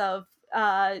looks of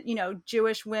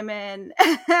Jewish women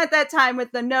at that time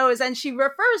with the nose. And she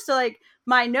refers to like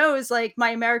my nose, like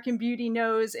my American Beauty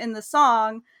nose in the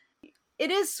song. It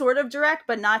is sort of direct,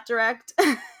 but not direct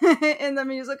in the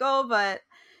musical, but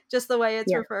just the way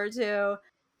it's referred to.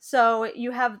 So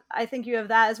I think you have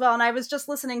that as well. And I was just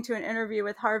listening to an interview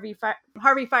with Harvey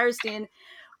Fierstein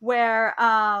where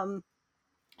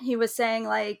he was saying,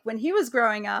 like, when he was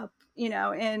growing up,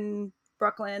 in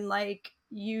Brooklyn, like,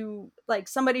 like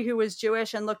somebody who was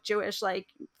Jewish and looked Jewish, like,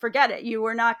 forget it. You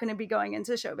were not going to be going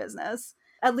into show business,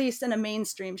 at least in a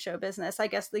mainstream show business. I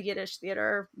guess the Yiddish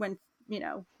theater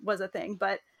was a thing,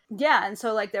 but yeah. And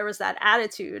so like there was that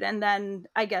attitude. And then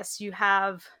I guess you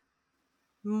have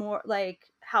more like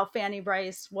how Fanny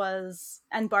Brice was,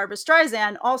 and Barbra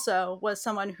Streisand also was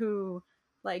someone who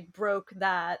like broke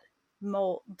that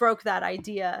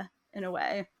idea in a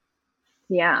way.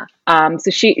 Yeah. So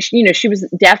she was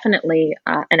definitely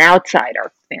an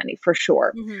outsider, Fanny, for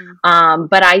sure. Hmm.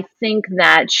 But I think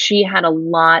that she had a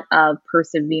lot of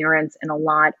perseverance and a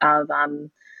lot of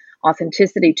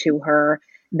authenticity to her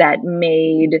that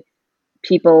made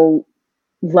people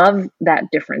love that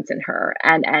difference in her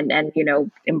and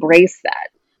embrace that.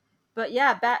 But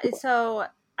yeah, so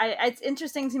it's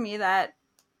interesting to me that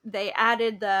they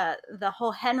added the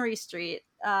whole Henry Street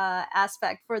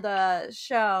aspect for the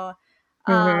show,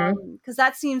 Hmm. because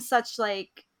that seems such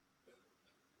like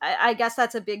I guess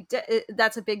that's a big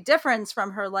difference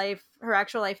from her life, her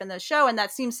actual life in the show, and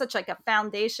that seems such like a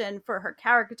foundation for her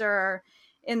character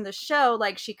in the show.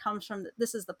 Like she comes from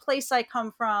this is the place I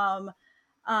come from.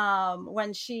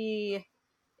 When she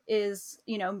is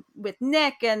with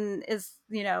Nick and is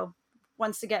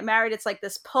wants to get married, it's like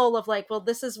this pull of like, well,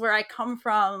 this is where I come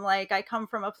from. Like I come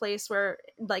from a place where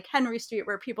like Henry Street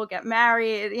where people get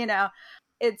married.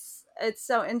 It's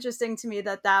so interesting to me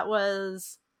that that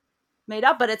was made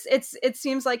up, but it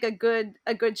seems like a good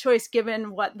choice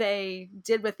given what they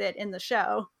did with it in the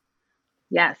show.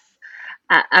 Yes,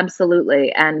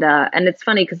 absolutely. And it's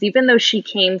funny because even though she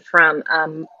came from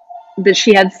that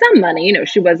she had some money,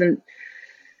 she wasn't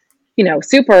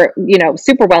super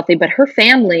wealthy, but her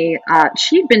family,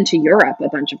 she'd been to Europe a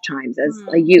bunch of times as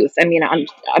a Mm, youth. I mean,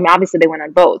 obviously they went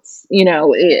on boats,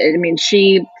 I mean,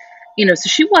 so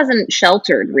she wasn't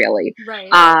sheltered really, right.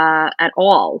 at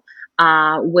all.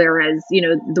 Whereas,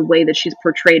 the way that she's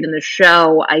portrayed in the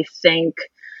show, I think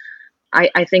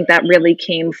that really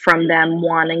came from them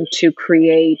wanting to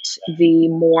create the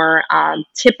more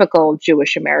typical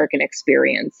Jewish American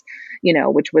experience,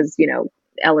 which was,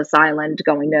 Ellis Island,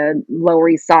 going to Lower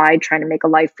East Side, trying to make a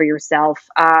life for yourself,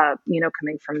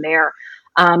 coming from there.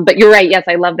 But you're right. Yes,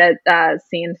 I love that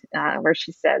scene where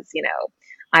she says,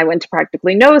 I went to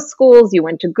practically no schools, you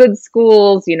went to good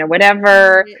schools,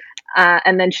 whatever. Right.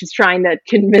 And then she's trying to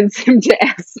convince him to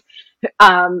ask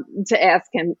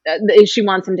him. She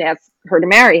wants him to ask her to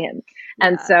marry him,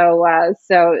 and Yeah.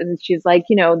 so she's like,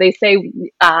 they say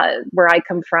where I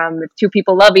come from, if two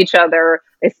people love each other,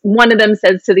 if one of them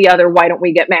says to the other, "Why don't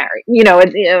we get married?"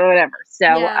 Whatever. So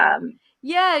Yeah.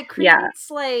 Yeah, it yeah,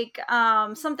 creates like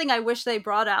something I wish they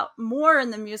brought out more in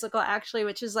the musical actually,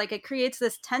 which is like it creates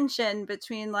this tension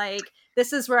between like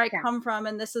this is where I yeah, come from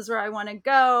and this is where I want to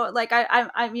go. Like I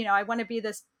want to be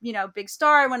this, big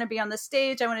star. I want to be on the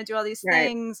stage. I want to do all these right,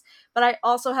 things, but I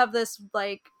also have this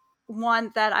like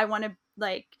want that I want to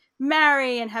like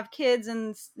marry and have kids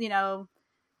and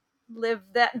live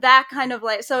that kind of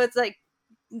life. So it's like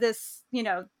this,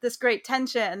 this great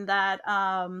tension that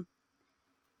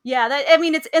yeah, that I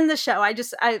mean, it's in the show. I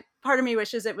part of me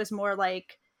wishes it was more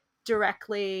like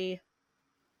directly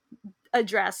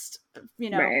addressed,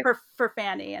 right, for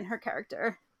Fanny and her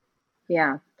character.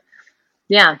 yeah.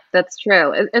 Yeah, that's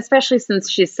true. Especially since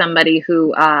she's somebody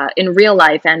who, in real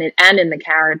life and in the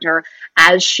character,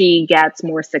 as she gets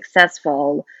more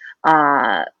successful,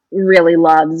 really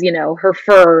loves, her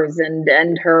furs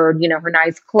and her, her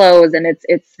nice clothes, and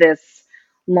it's this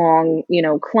long,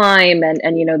 climb, and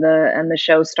the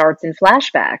show starts in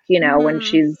flashback, when Hmm.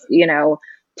 she's,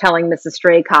 telling Mrs.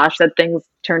 Straykosh that things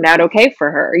turned out okay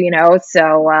for her,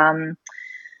 so.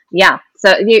 Yeah,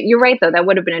 so you're right though. That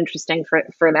would have been interesting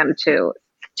for them to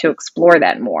explore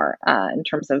that more in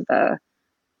terms of the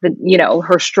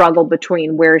her struggle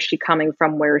between where is she coming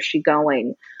from, where is she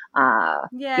going. Yeah,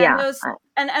 and Yeah, those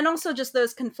and also just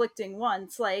those conflicting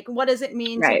ones. Like, what does it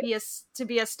mean to right.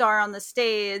 be a star on the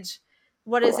stage?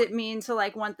 What does it mean to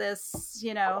like want this,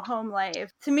 home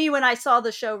life? To me, when I saw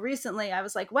the show recently, I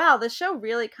was like, wow, this show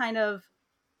really kind of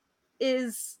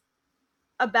is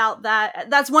about that.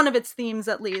 That's one of its themes,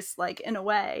 at least, like in a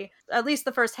way. At least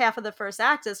the first half of the first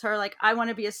act is her like, I want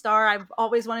to be a star, I've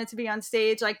always wanted to be on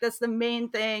stage, like that's the main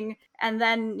thing. And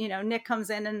then Nick comes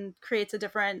in and creates a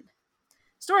different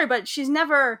story, but she's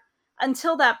never,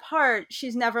 until that part,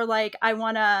 she's never like, I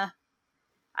want to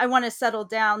settle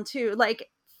down too, like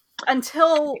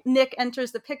until Nick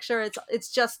enters the picture.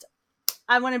 It's just,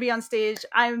 I want to be on stage.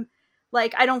 I'm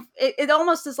like, I don't, it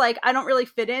almost is like, I don't really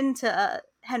fit into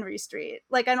Henry Street.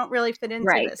 Like, I don't really fit into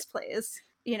Right. this place.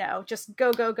 Just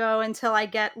go, go, go until I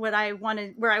get what I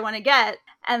wanted, where I want to get.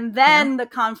 And Yeah. then the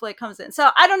conflict comes in. So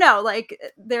I don't know, like,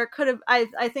 there could have, I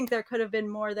think there could have been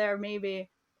more there, maybe.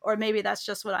 Or maybe that's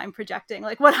just what I'm projecting,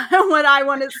 like what what I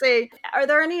want to see. Are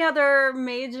there any other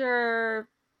major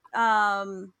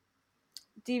um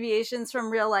deviations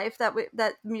from real life that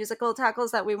musical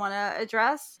tackles that we want to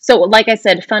address? So, like I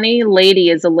said, Funny Lady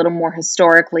is a little more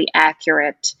historically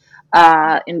accurate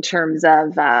in terms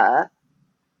of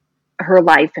her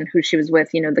life and who she was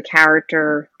with. The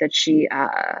character that she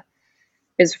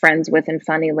is friends with in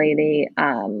Funny Lady,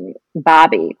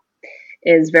 Bobby,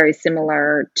 is very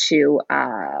similar to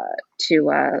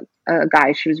a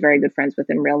guy she was very good friends with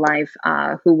in real life,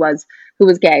 who was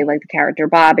gay, like the character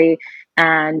Bobby,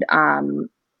 and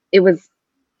it was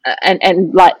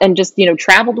and just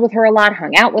traveled with her a lot,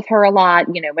 hung out with her a lot,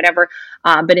 whatever.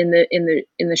 But in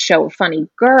the show Funny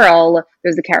Girl,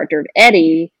 there's the character of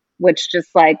Eddie, which just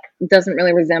like doesn't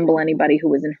really resemble anybody who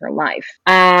was in her life.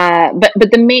 But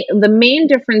the main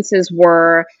differences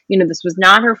were, this was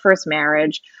not her first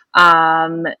marriage.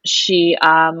 She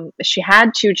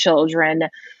had two children.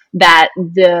 That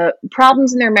the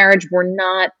problems in their marriage were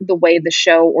not the way the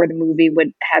show or the movie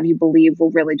would have you believe, were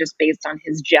really just based on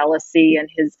his jealousy and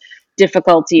his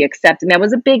difficulty accepting. That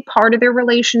was a big part of their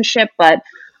relationship, but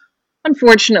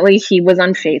unfortunately, he was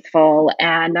unfaithful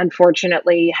and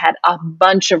unfortunately had a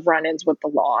bunch of run ins with the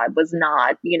law. It was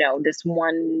not, this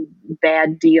one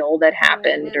bad deal that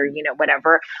happened or,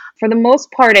 whatever. For the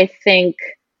most part, I think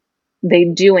they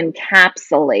do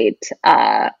encapsulate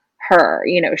her.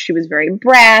 She was very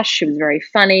brash, she was very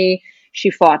funny, she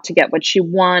fought to get what she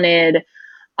wanted,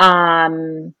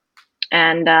 and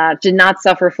did not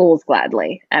suffer fools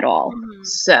gladly at all. Mm-hmm.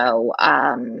 So,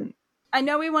 I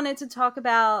know we wanted to talk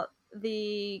about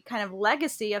the kind of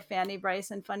legacy of Fanny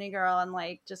Brice and Funny Girl, and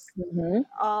like just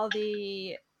all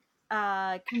the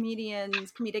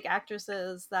comedic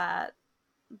actresses that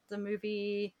the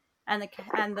movie and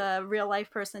the real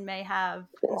life person may have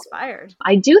inspired.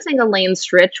 I do think Elaine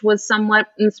Stritch was somewhat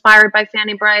inspired by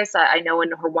Fanny Brice. I know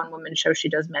in her one woman show she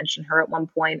does mention her at one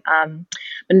point.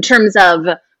 In terms of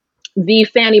the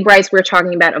Fanny Brice we're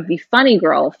talking about, of the Funny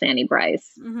Girl Fanny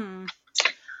Brice,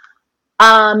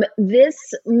 this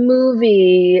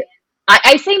movie,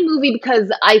 I say movie because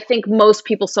I think most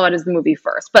people saw it as the movie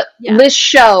first, but this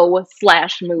show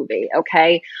 / movie,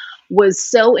 okay, was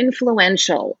so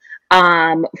influential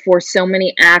for so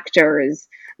many actors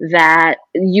that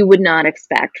you would not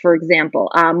expect. For example,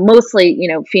 mostly,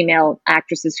 female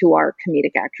actresses who are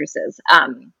comedic actresses,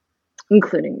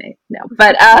 including me. No,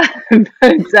 but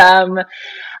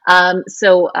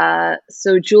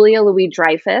so Julia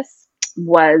Louis-Dreyfus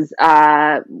was,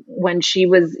 when she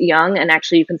was young, and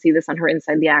actually you can see this on her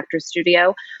Inside the Actors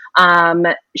Studio,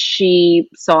 she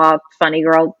saw Funny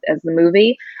Girl as the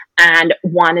movie and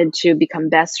wanted to become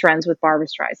best friends with Barbra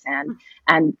Streisand,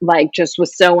 and like just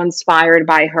was so inspired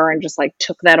by her and just like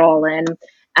took that all in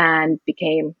and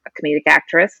became a comedic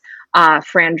actress.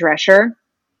 Fran Drescher,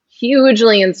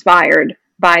 hugely inspired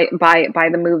by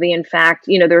the movie. In fact,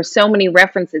 there are so many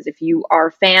references. If you are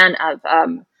a fan of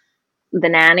The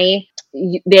Nanny,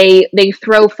 they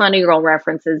throw Funny Girl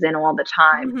references in all the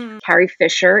time. Carrie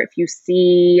Fisher, if you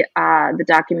see the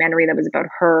documentary that was about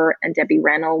her and Debbie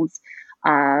Reynolds,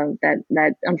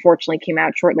 that unfortunately came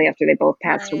out shortly after they both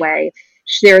passed away,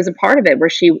 there's a part of it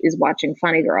where she is watching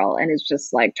Funny Girl and is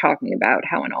just like talking about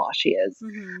how in awe she is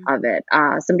of it.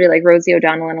 Somebody like Rosie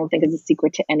O'Donnell, I don't think is a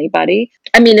secret to anybody.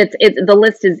 I mean, it's the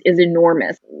list is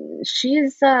enormous.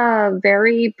 She's a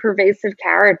very pervasive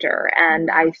character,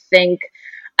 and I think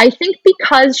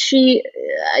because she,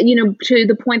 to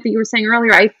the point that you were saying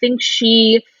earlier, I think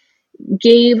she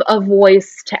gave a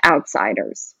voice to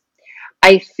outsiders.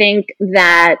 I think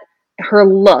that her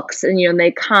looks, and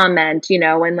they comment,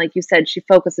 and like you said, she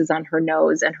focuses on her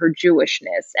nose and her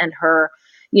Jewishness and her,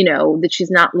 that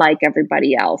she's not like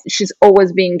everybody else. She's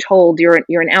always being told you're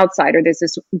an outsider. There's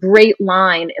this great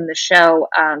line in the show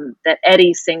that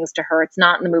Eddie sings to her. It's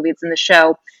not in the movie, it's in the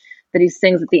show, that he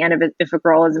sings at the end of it. If a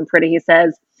girl isn't pretty, he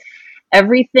says,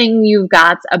 "Everything you've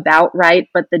got's about right,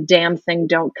 but the damn thing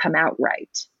don't come out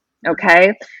right."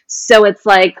 Okay? So it's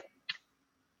like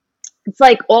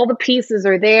all the pieces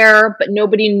are there, but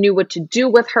nobody knew what to do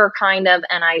with her, kind of.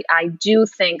 And I do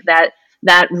think that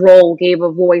role gave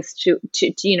a voice to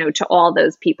all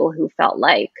those people who felt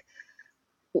like,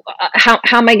 how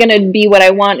am I going to be what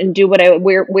I want and do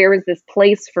where is this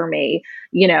place for me?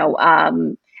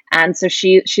 And so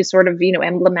she's sort of,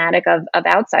 emblematic of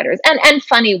outsiders and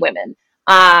funny women,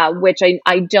 which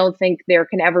I don't think there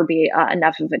can ever be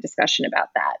enough of a discussion about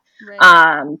that.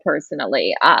 Right.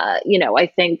 Personally, I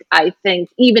think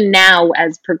even now,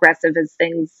 as progressive as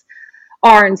things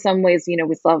are in some ways, we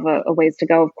still have a ways to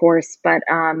go, of course, but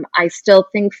I still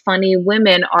think funny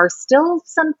women are still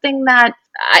something that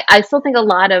I still think a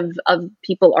lot of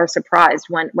people are surprised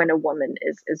when a woman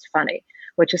is funny,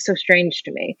 which is so strange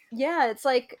to me. Yeah,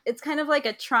 it's kind of like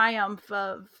a triumph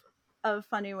of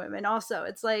funny women. Also,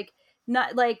 it's like,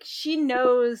 not like she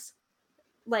knows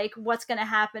like what's going to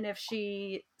happen if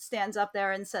she stands up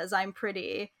there and says I'm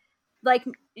pretty, like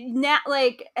now,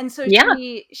 like, and so Yeah.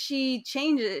 she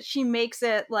changes, she makes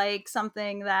it like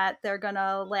something that they're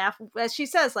gonna laugh, as she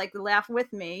says, like, laugh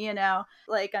with me, you know,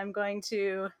 like, I'm going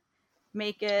to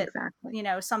make it, Exactly. you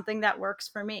know, something that works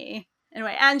for me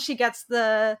anyway. And she gets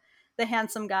the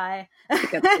handsome guy. She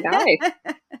gets the guy.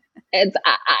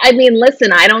 I mean,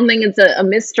 listen, I don't think it's a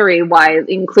mystery why,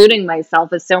 including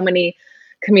myself, as so many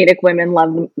comedic women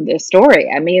love this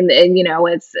story. I mean, and, you know,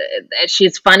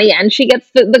 she's funny and she gets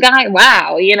the guy.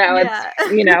 Wow. You know, Yeah.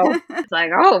 it's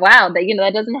like, oh, wow. That, you know,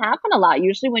 that doesn't happen a lot.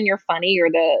 Usually when you're funny, you're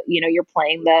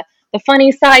playing the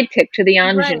funny sidekick to the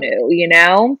ingenue, Right. you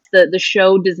know, the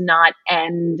show does not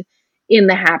end in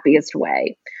the happiest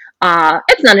way.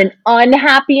 It's not an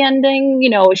unhappy ending. You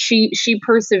know, she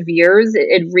perseveres.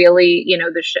 It really, you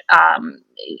know,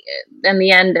 in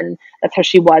the end, and that's how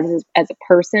she was as a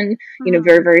person. You know, Mhm.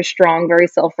 very, very strong, very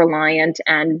self-reliant,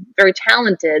 and very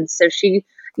talented. So she,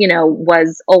 you know,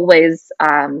 was always.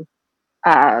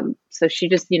 So she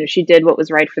just, you know, she did what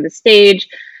was right for the stage,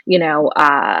 you know,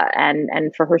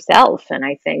 and for herself. And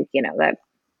I think, you know, that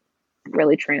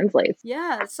really translates.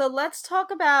 Yeah, so let's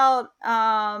talk about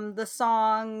the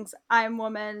songs "I'm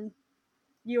Woman,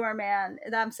 You Are Man."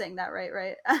 I'm saying that right?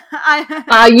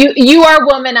 You are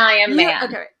woman, I am you man.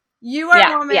 okay? Right. You are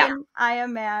Yeah, woman, yeah. I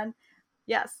am man.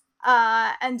 Yes.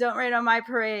 And Don't Rain on My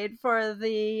Parade for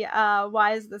the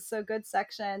Why Is This So Good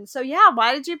section. So yeah,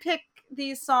 why did you pick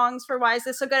these songs for Why Is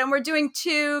This So Good? And we're doing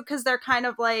two because they're kind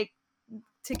of like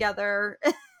together.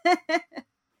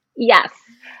 Yes.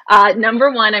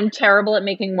 Number one, I'm terrible at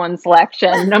making one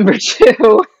selection. Number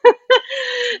two,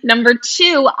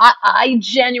 I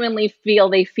genuinely feel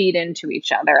they feed into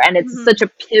each other, and it's Mhm. such a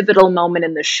pivotal moment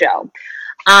in the show.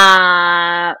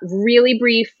 Really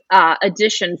brief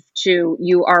addition to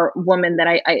You Are Woman that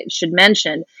I should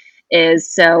mention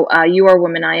is You Are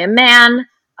Woman, I Am Man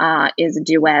is a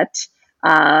duet.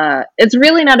 It's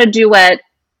really not a duet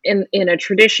in a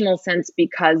traditional sense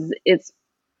because it's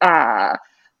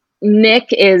Nick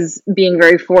is being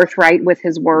very forthright with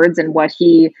his words and what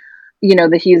he, you know,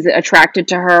 that he's attracted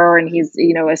to her and he's,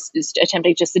 you know,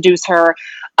 attempting to seduce her.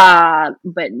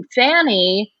 But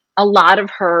Fanny, a lot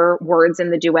of her words in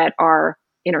the duet are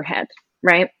in her head,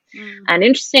 right? Mm. And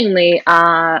interestingly,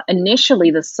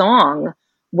 initially the song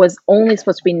was only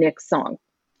supposed to be Nick's song.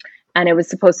 And it was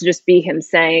supposed to just be him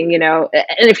saying, you know,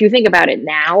 and if you think about it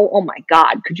now, oh my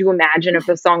God, could you imagine if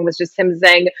the song was just him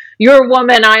saying, "You're a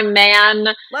woman, I'm man,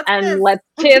 and let's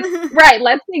kiss." Right,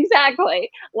 let's exactly.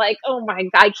 Like, oh my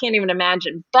God, I can't even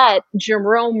imagine. But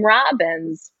Jerome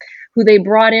Robbins, who they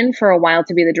brought in for a while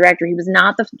to be the director, he was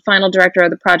not the final director of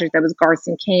the project. That was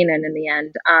Garson Kanin in the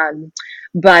end.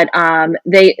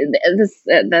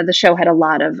 The show had a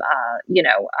lot of,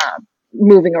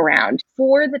 moving around.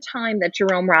 For the time that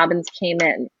Jerome Robbins came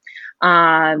in,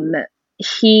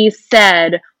 he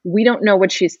said, "We don't know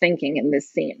what she's thinking in this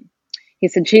scene." He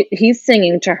said, he's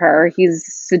singing to her, he's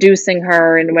seducing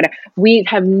her, and whatever. We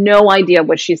have no idea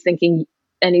what she's thinking.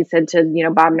 And he said to, you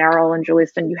know, Bob Narroll and Julia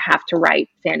Stone, "You have to write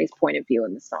Fanny's point of view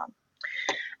in the song."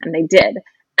 And they did.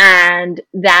 And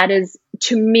that is,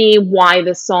 to me, why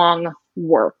the song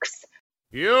works.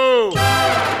 You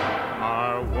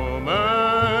are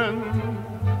woman,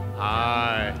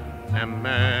 I am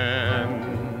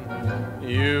man.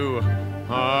 You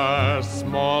are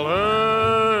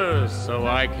smaller, so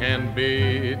I can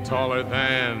be taller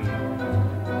than.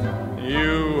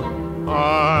 You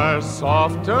are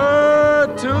softer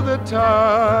to the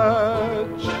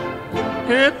touch.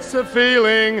 It's a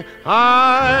feeling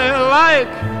I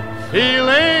like,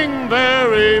 feeling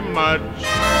very much.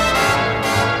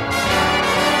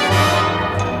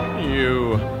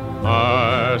 You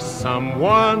are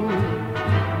someone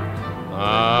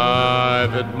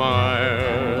I've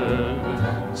admired.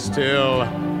 Still,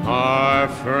 our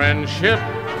friendship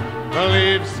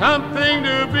leaves something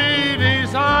to be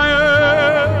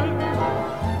desired.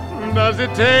 Does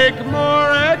it take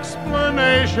more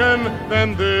explanation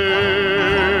than this?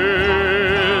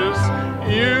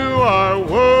 You are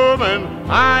woman,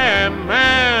 I am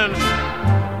man.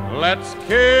 Let's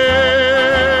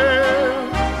kiss.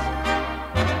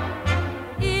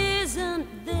 Isn't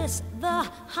this the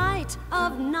height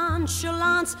of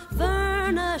nonchalance?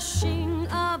 Furnishing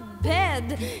a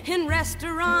bed in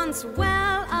restaurants.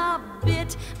 Well, a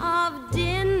bit of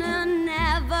dinner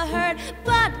never hurt.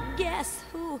 But guess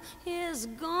who is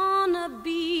gonna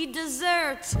be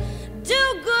dessert?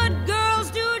 Do good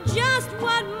girls do just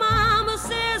what mama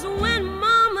says when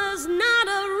mama's not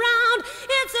around?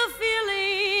 It's a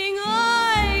feeling,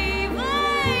 oy,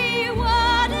 oy,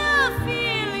 what a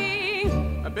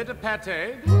feeling. A bit of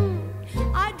pate.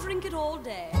 I drink it all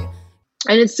day.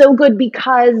 And it's so good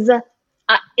because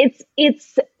It's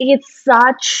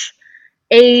such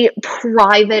a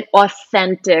private,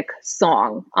 authentic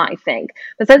song, I think.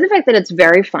 Besides the fact that it's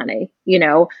very funny,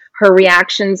 her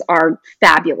reactions are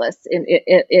fabulous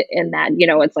in that,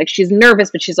 it's like she's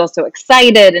nervous, but she's also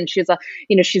excited, and she's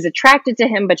attracted to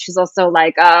him, but she's also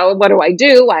like, what do I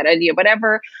do? Why do I do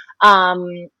whatever?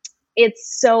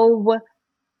 It's so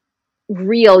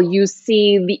real. You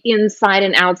see the inside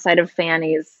and outside of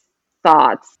Fanny's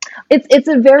thoughts. It's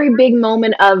a very big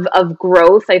moment of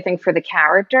growth, I think, for the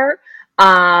character.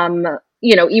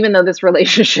 Even though this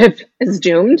relationship is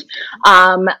doomed,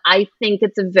 I think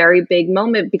it's a very big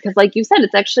moment because, like you said,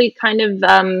 it's actually kind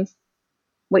of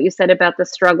what you said about the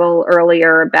struggle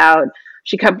earlier about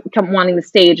she kept wanting the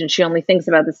stage and she only thinks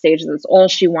about the stage. That's all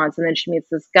she wants. And then she meets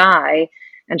this guy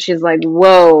and she's like,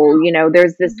 whoa,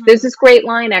 there's this great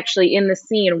line actually in the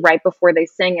scene right before they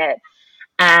sing it.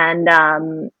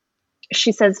 And,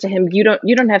 she says to him, you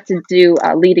don't have to do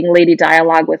leading lady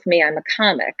dialogue with me. I'm a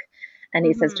comic. And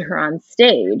he says to her, on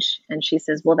stage. And she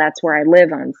says, well, that's where I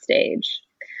live, on stage.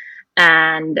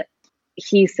 And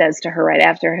he says to her right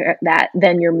after that,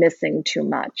 then you're missing too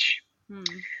much.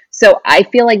 So I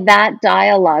feel like that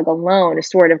dialogue alone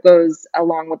sort of goes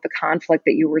along with the conflict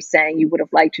that you were saying you would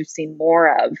have liked to have seen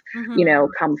more of,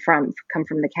 come from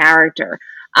the character.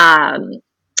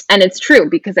 And it's true,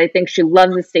 because I think she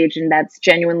loves the stage and that's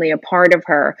genuinely a part of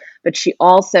her, but she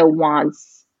also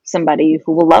wants somebody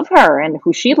who will love her and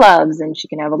who she loves and she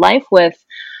can have a life with.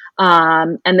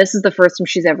 And this is the first time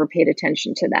she's ever paid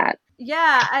attention to that.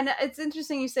 Yeah. And it's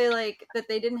interesting you say like that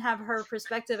they didn't have her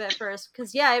perspective at first,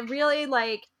 because it really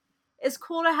like it's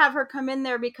cool to have her come in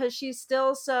there because she's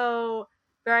still so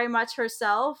very much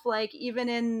herself. Like even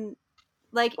in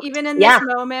this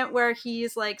moment where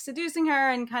he's like seducing her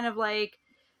and kind of like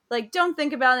don't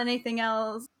think about anything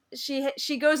else.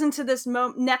 She goes into this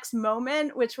next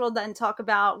moment, which we'll then talk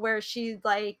about, where she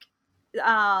like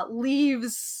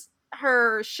leaves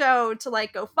her show to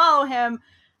like go follow him.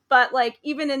 But like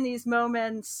even in these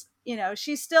moments,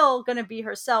 she's still going to be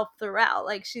herself throughout.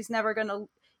 Like she's never going to,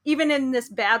 even in this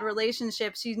bad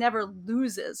relationship, she never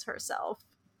loses herself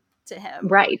to him.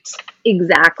 Right.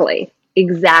 Exactly.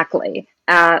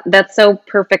 That's so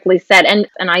perfectly said. And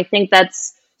I think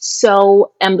that's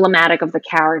so emblematic of the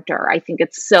character. I think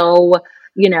it's so,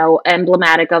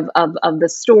 emblematic of the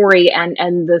story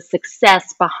and the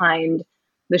success behind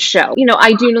the show.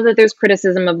 I do know that there's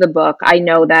criticism of the book. I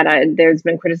know that there's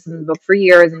been criticism of the book for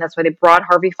years, and that's why they brought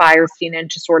Harvey Fierstein in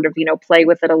to sort of, play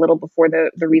with it a little before the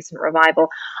recent revival.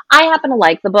 I happen to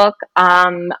like the book.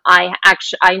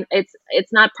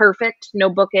 It's not perfect. No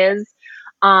book is.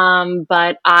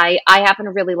 But I happen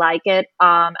to really like it.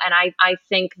 And I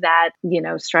think that,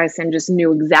 Streisand just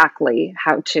knew exactly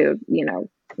how to,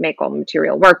 make all the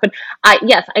material work. But I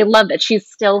love that she's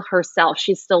still herself.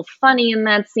 She's still funny in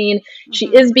that scene. She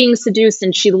is being seduced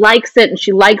and she likes it and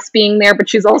she likes being there, but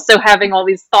she's also having all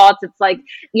these thoughts. It's like,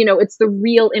 it's the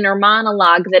real inner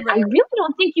monologue that I really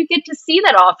don't think you get to see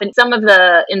that often. Some of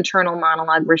the internal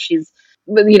monologue where she's,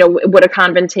 would a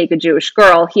convent take a Jewish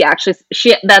girl?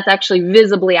 That's actually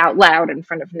visibly out loud in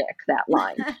front of Nick, that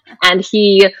line. And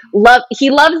he loves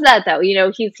that though,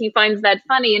 he finds that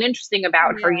funny and interesting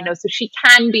about her, so she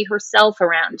can be herself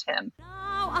around him.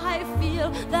 Now I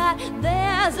feel that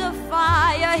there's a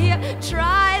fire here.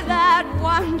 Try that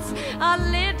once, a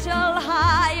little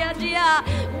higher, dear.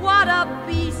 What a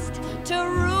beast to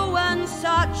ruin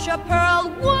such a pearl.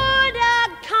 Would a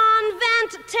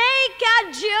convent take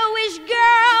a Jewish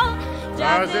girl?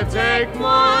 Does it take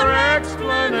more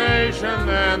explanation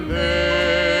than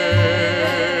this?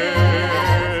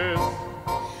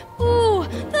 Ooh,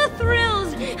 the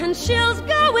thrills and chills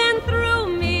going through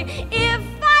me. If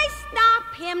I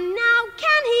stop him now,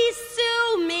 can he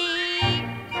sue me?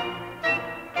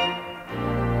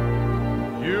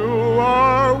 You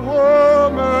are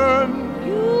woman.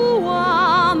 You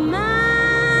are man.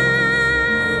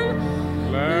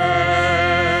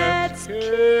 Let's kiss.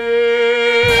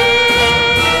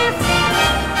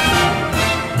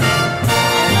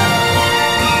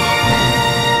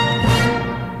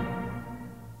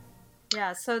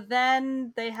 Yeah, so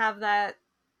then they have that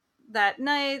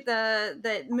night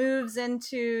that moves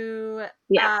into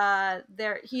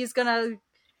he's gonna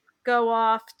go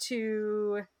off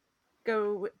to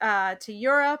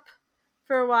Europe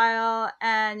for a while,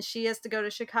 and she has to go to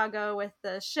Chicago with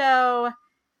the show.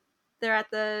 They're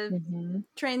at the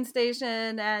train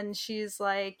station and she's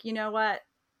like, you know what,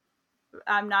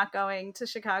 I'm not going to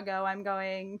Chicago, I'm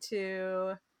going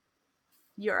to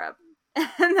Europe.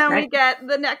 And then we get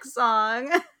the next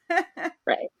song.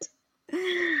 Right.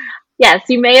 Yes,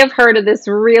 you may have heard of this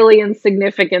really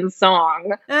insignificant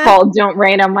song called Don't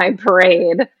Rain on My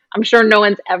Parade. I'm sure no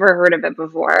one's ever heard of it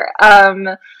before.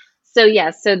 So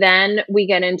yes, so then we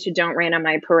get into Don't Rain on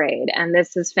My Parade, and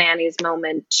this is Fanny's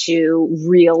moment to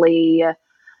really,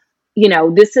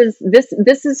 this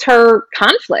is her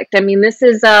conflict. I mean, this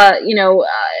is what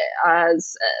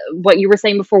you were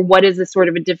saying before. What is this sort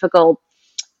of a difficult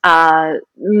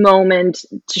moment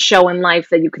to show in life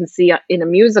that you can see in a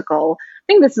musical?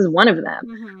 I think this is one of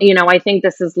them. I think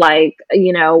this is like,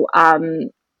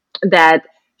 that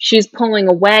she's pulling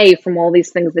away from all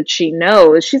these things that she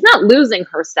knows. She's not losing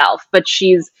herself, but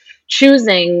she's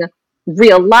choosing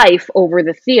real life over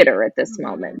the theater at this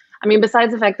moment. I mean,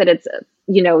 besides the fact that it's,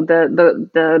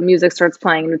 the music starts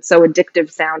playing and it's so addictive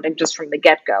sounding just from the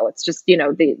get-go. It's just,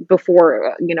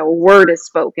 before, a word is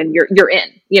spoken, you're in,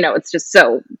 it's just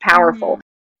so powerful.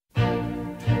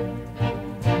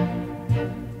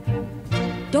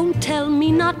 Don't tell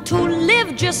me not to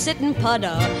live, just sit and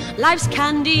putter. Life's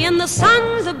candy and the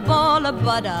sun's a ball of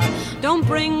butter. Don't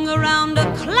bring around a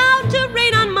cloud to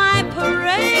rain on my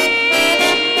parade.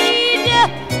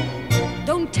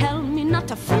 Don't tell me not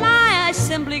to fly, I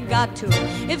simply got to.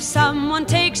 If someone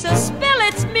takes a spill,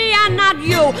 it's me and not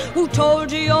you. Who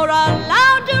told you you're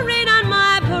allowed to rain on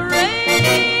my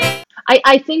parade?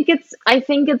 I think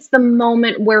it's the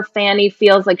moment where Fanny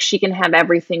feels like she can have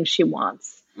everything she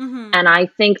wants. And I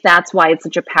think that's why it's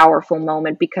such a powerful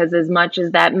moment, because as much as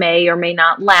that may or may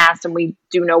not last, and we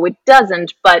do know it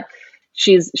doesn't, but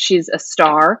she's a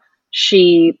star.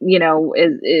 She,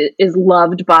 is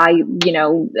loved by,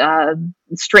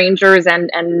 strangers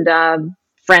and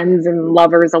friends and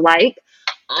lovers alike.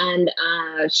 And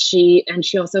she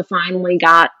also finally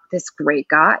got this great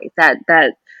guy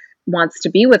that wants to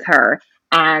be with her.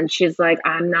 And she's like,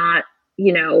 I'm not,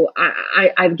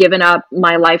 I've given up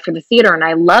my life for the theater and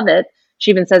I love it. She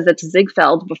even says that to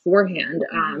Ziegfeld beforehand.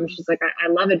 She's like, I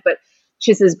love it. But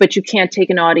she says, but you can't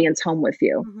take an audience home with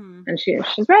you. And she's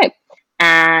right.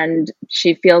 And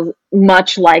she feels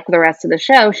much like the rest of the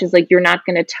show. She's like, you're not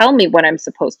going to tell me what I'm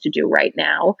supposed to do right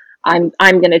now. I'm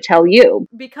going to tell you.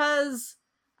 Because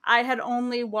I had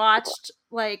only watched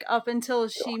like up until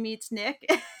she meets Nick.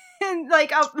 And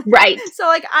like, right. So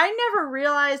like, I never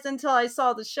realized until I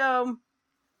saw the show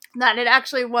that it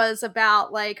actually was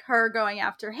about like her going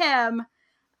after him.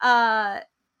 And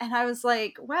I was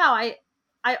like, wow,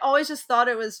 I always just thought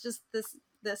it was just this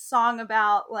song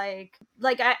about like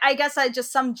I guess I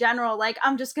just some general, like,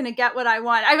 I'm just going to get what I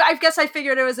want. I guess I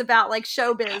figured it was about like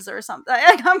showbiz or something.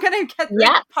 Like, I'm going to get this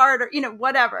part or,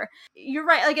 whatever. You're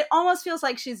right. Like, it almost feels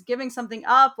like she's giving something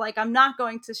up. Like, I'm not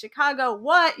going to Chicago.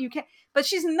 What? You can't, but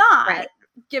she's not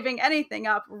giving anything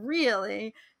up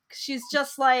really. She's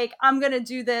just like, I'm going to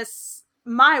do this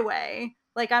my way.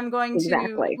 Like, I'm going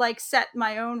to like set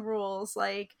my own rules.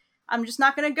 Like, I'm just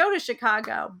not going to go to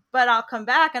Chicago, but I'll come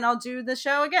back and I'll do the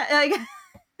show again. Like,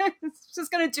 it's just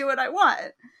going to do what I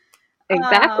want.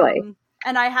 Exactly.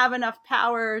 And I have enough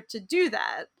power to do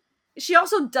that. She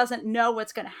also doesn't know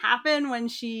what's going to happen when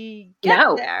she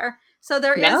gets there. So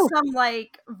there is some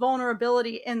like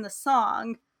vulnerability in the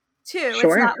song too.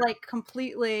 Sure. It's not like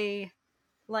completely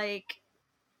like,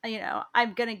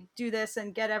 I'm going to do this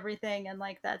and get everything and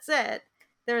like, that's it.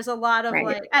 There's a lot of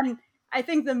like, and I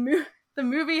think the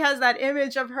movie has that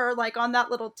image of her like on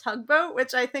that little tugboat,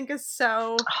 which I think is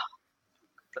so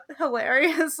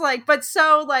hilarious. Like, but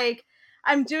so like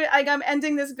I'm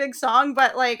ending this big song,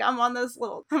 but like I'm on this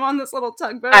little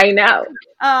tugboat. I know.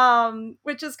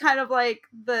 Which is kind of like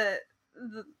the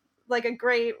like a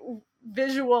great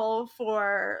visual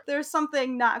for there's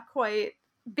something not quite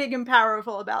big and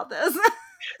powerful about this.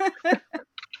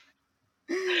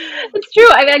 It's true.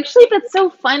 That's so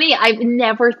funny. I've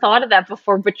never thought of that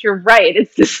before, but you're right.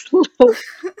 It's this little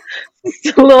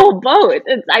boat.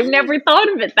 I've never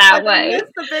thought of it that way.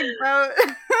 It's the big boat.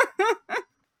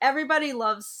 Everybody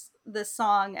loves this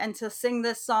song, and to sing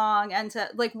this song, and to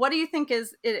like, what do you think it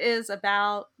is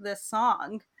about this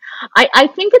song? I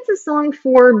think it's a song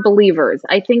for believers.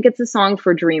 I think it's a song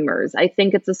for dreamers. I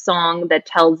think it's a song that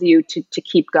tells you to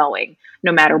keep going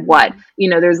no matter what.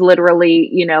 There's literally,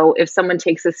 if someone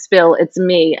takes a spill, it's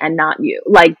me and not you.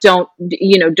 Like, don't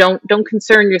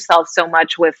concern yourself so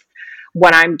much with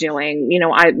what I'm doing.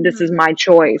 This is my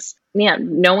choice. Yeah,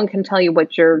 no one can tell you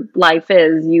what your life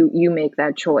is. You make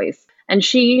that choice. And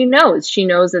she knows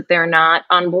that they're not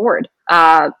on board.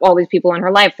 All these people in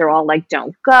her life, they're all like,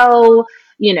 don't go.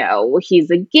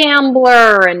 He's a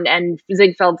gambler, and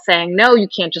Ziegfeld saying, no, you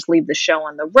can't just leave the show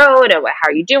on the road. Or, how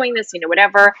are you doing this?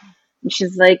 Whatever. And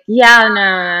she's like, yeah, no,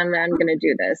 I'm going to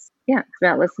do this. Yeah, it's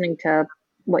about listening to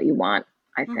what you want.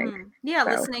 I think. Yeah,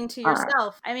 So, listening to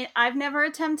yourself. I mean, I've never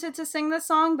attempted to sing this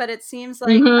song, but it seems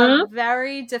like a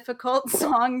very difficult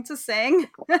song to sing.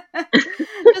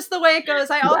 Just the way it goes.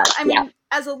 I mean,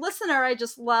 as a listener, I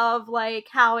just love like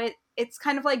how it's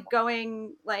kind of like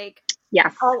going like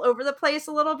all over the place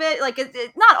a little bit. Like it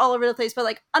not all over the place, but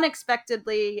like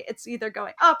unexpectedly, it's either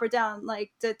going up or down.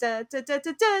 Like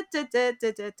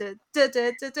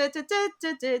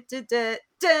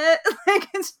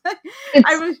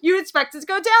you expect it to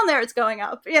go down there, it's going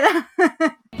up, you know.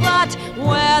 But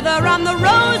whether I'm the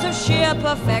rose of sheer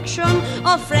perfection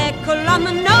or freckle on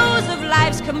the nose of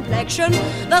life's complexion,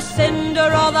 the cinder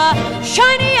or the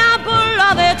shiny apple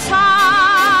of its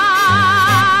eye,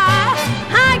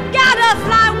 I gotta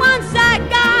fly once, I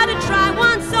gotta try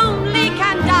once, only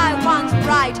can die once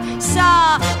bright. So,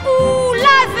 ooh,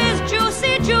 life is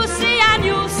juicy, juicy, and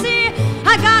you'll see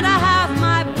I gotta have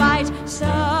my bite. So,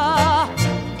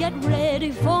 get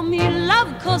ready for me,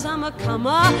 love, 'cause I'm a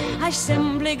comer. I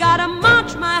simply gotta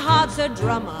march, my heart's a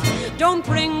drummer. Don't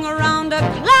bring around a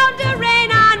cloud to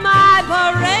rain on my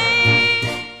parade.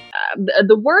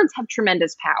 The words have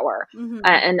tremendous power,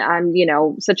 and I'm,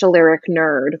 such a lyric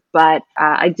nerd, but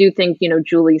I do think,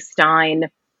 Julie Stein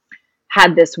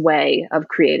had this way of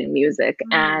creating music,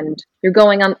 and you're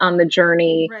going on the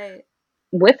journey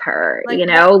with her, like,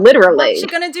 literally. What's she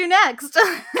gonna do next?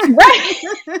 Right.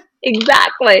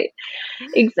 Exactly.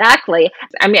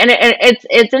 I mean, and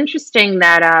it's interesting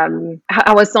that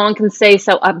how a song can say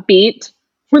so upbeat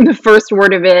when the first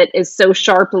word of it is so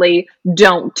sharply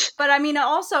don't. But I mean,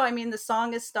 also, the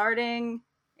song is starting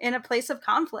in a place of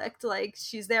conflict. Like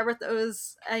she's there with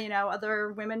those,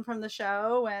 other women from the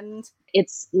show, and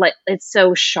it's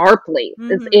so sharply.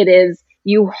 It is.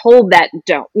 You hold that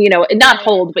don't, not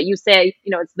hold, but you say,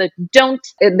 it's the don't.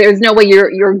 There's no way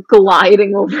you're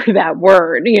gliding over that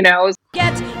word,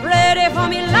 Get ready for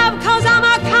me, love, 'cause I'm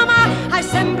a comer. I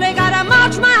simply gotta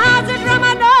march, my heart's a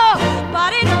drummer.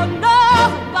 Nobody is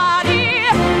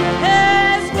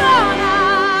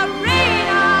gonna rain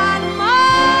on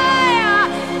my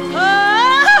parade.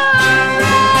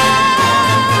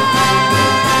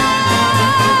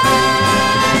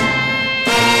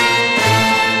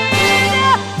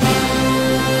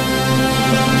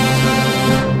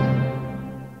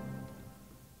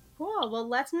 Cool. Well,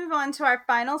 let's move on to our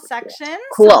final section.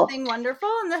 Cool. Something wonderful,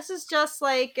 and this is just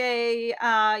like a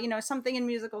something in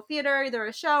musical theater, either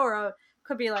a show or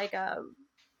could be like a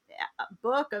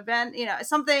book, event,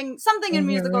 something in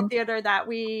musical theater that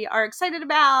we are excited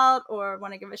about or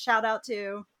want to give a shout out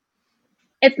to.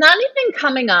 It's not anything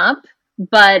coming up,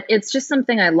 but it's just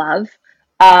something I love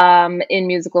in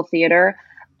musical theater.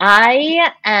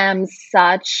 I am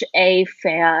such a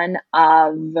fan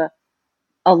of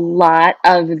a lot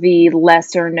of the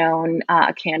lesser known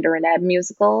Kander and Ebb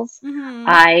musicals.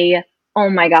 Oh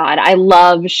my God, I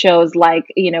love shows like,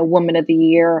 Woman of the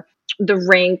Year, The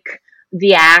Rink,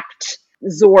 The Act,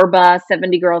 Zorba,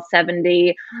 70 Girls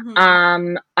 70.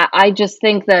 I just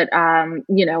think that,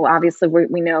 obviously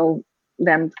we know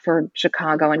them for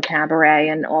Chicago and Cabaret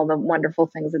and all the wonderful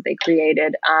things that they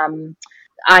created.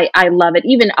 I love it.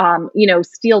 Even,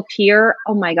 Steel Pier.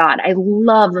 Oh my God, I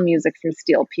love the music from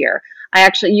Steel Pier. I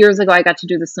actually, years ago, I got to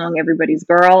do the song Everybody's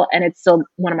Girl, and it's still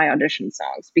one of my audition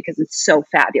songs because it's so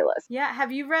fabulous. Yeah.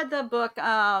 Have you read the book,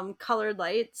 Colored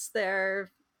Lights?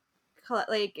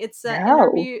 It's an No.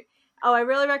 interview. Oh, I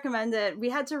really recommend it. We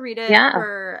had to read it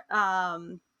for,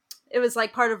 it was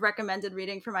like part of recommended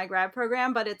reading for my grad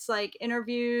program, but it's like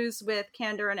interviews with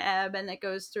Kander and Ebb, and it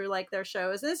goes through like their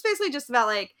shows. And it's basically just about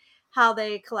like how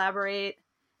they collaborate.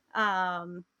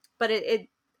 But it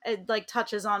like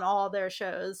touches on all their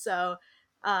shows. So,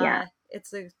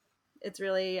 it's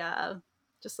really,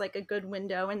 just like a good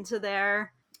window into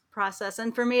their process.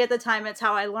 And for me at the time, it's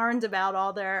how I learned about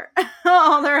all their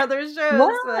other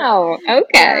shows. Wow.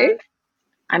 Okay.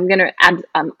 I'm gonna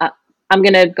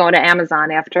go to Amazon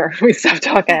after we stop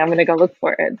talking. I'm gonna go look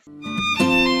for it.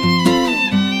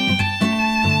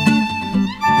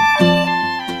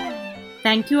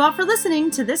 Thank you all for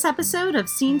listening to this episode of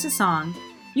Scene to Song.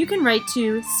 You can write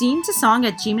to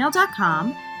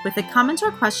scenetosong@gmail.com with a comment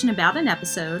or question about an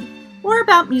episode or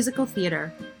about musical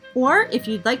theater, or if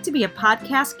you'd like to be a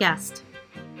podcast guest.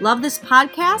 Love this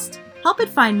podcast? Help it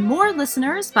find more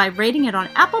listeners by rating it on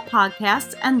Apple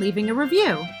Podcasts and leaving a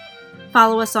review.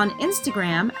 Follow us on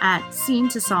Instagram at Scene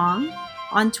to Song,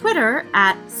 on Twitter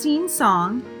at Scene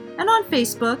Song, and on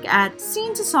Facebook at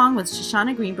Scene to Song with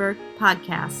Shoshana Greenberg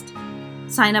Podcast.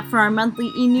 Sign up for our monthly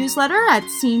e-newsletter at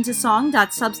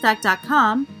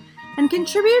scenetosong.substack.com and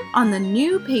contribute on the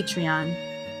new Patreon.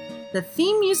 The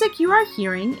theme music you are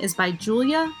hearing is by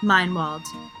Julia Meinwald.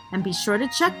 And be sure to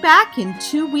check back in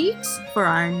 2 weeks for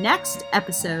our next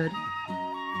episode.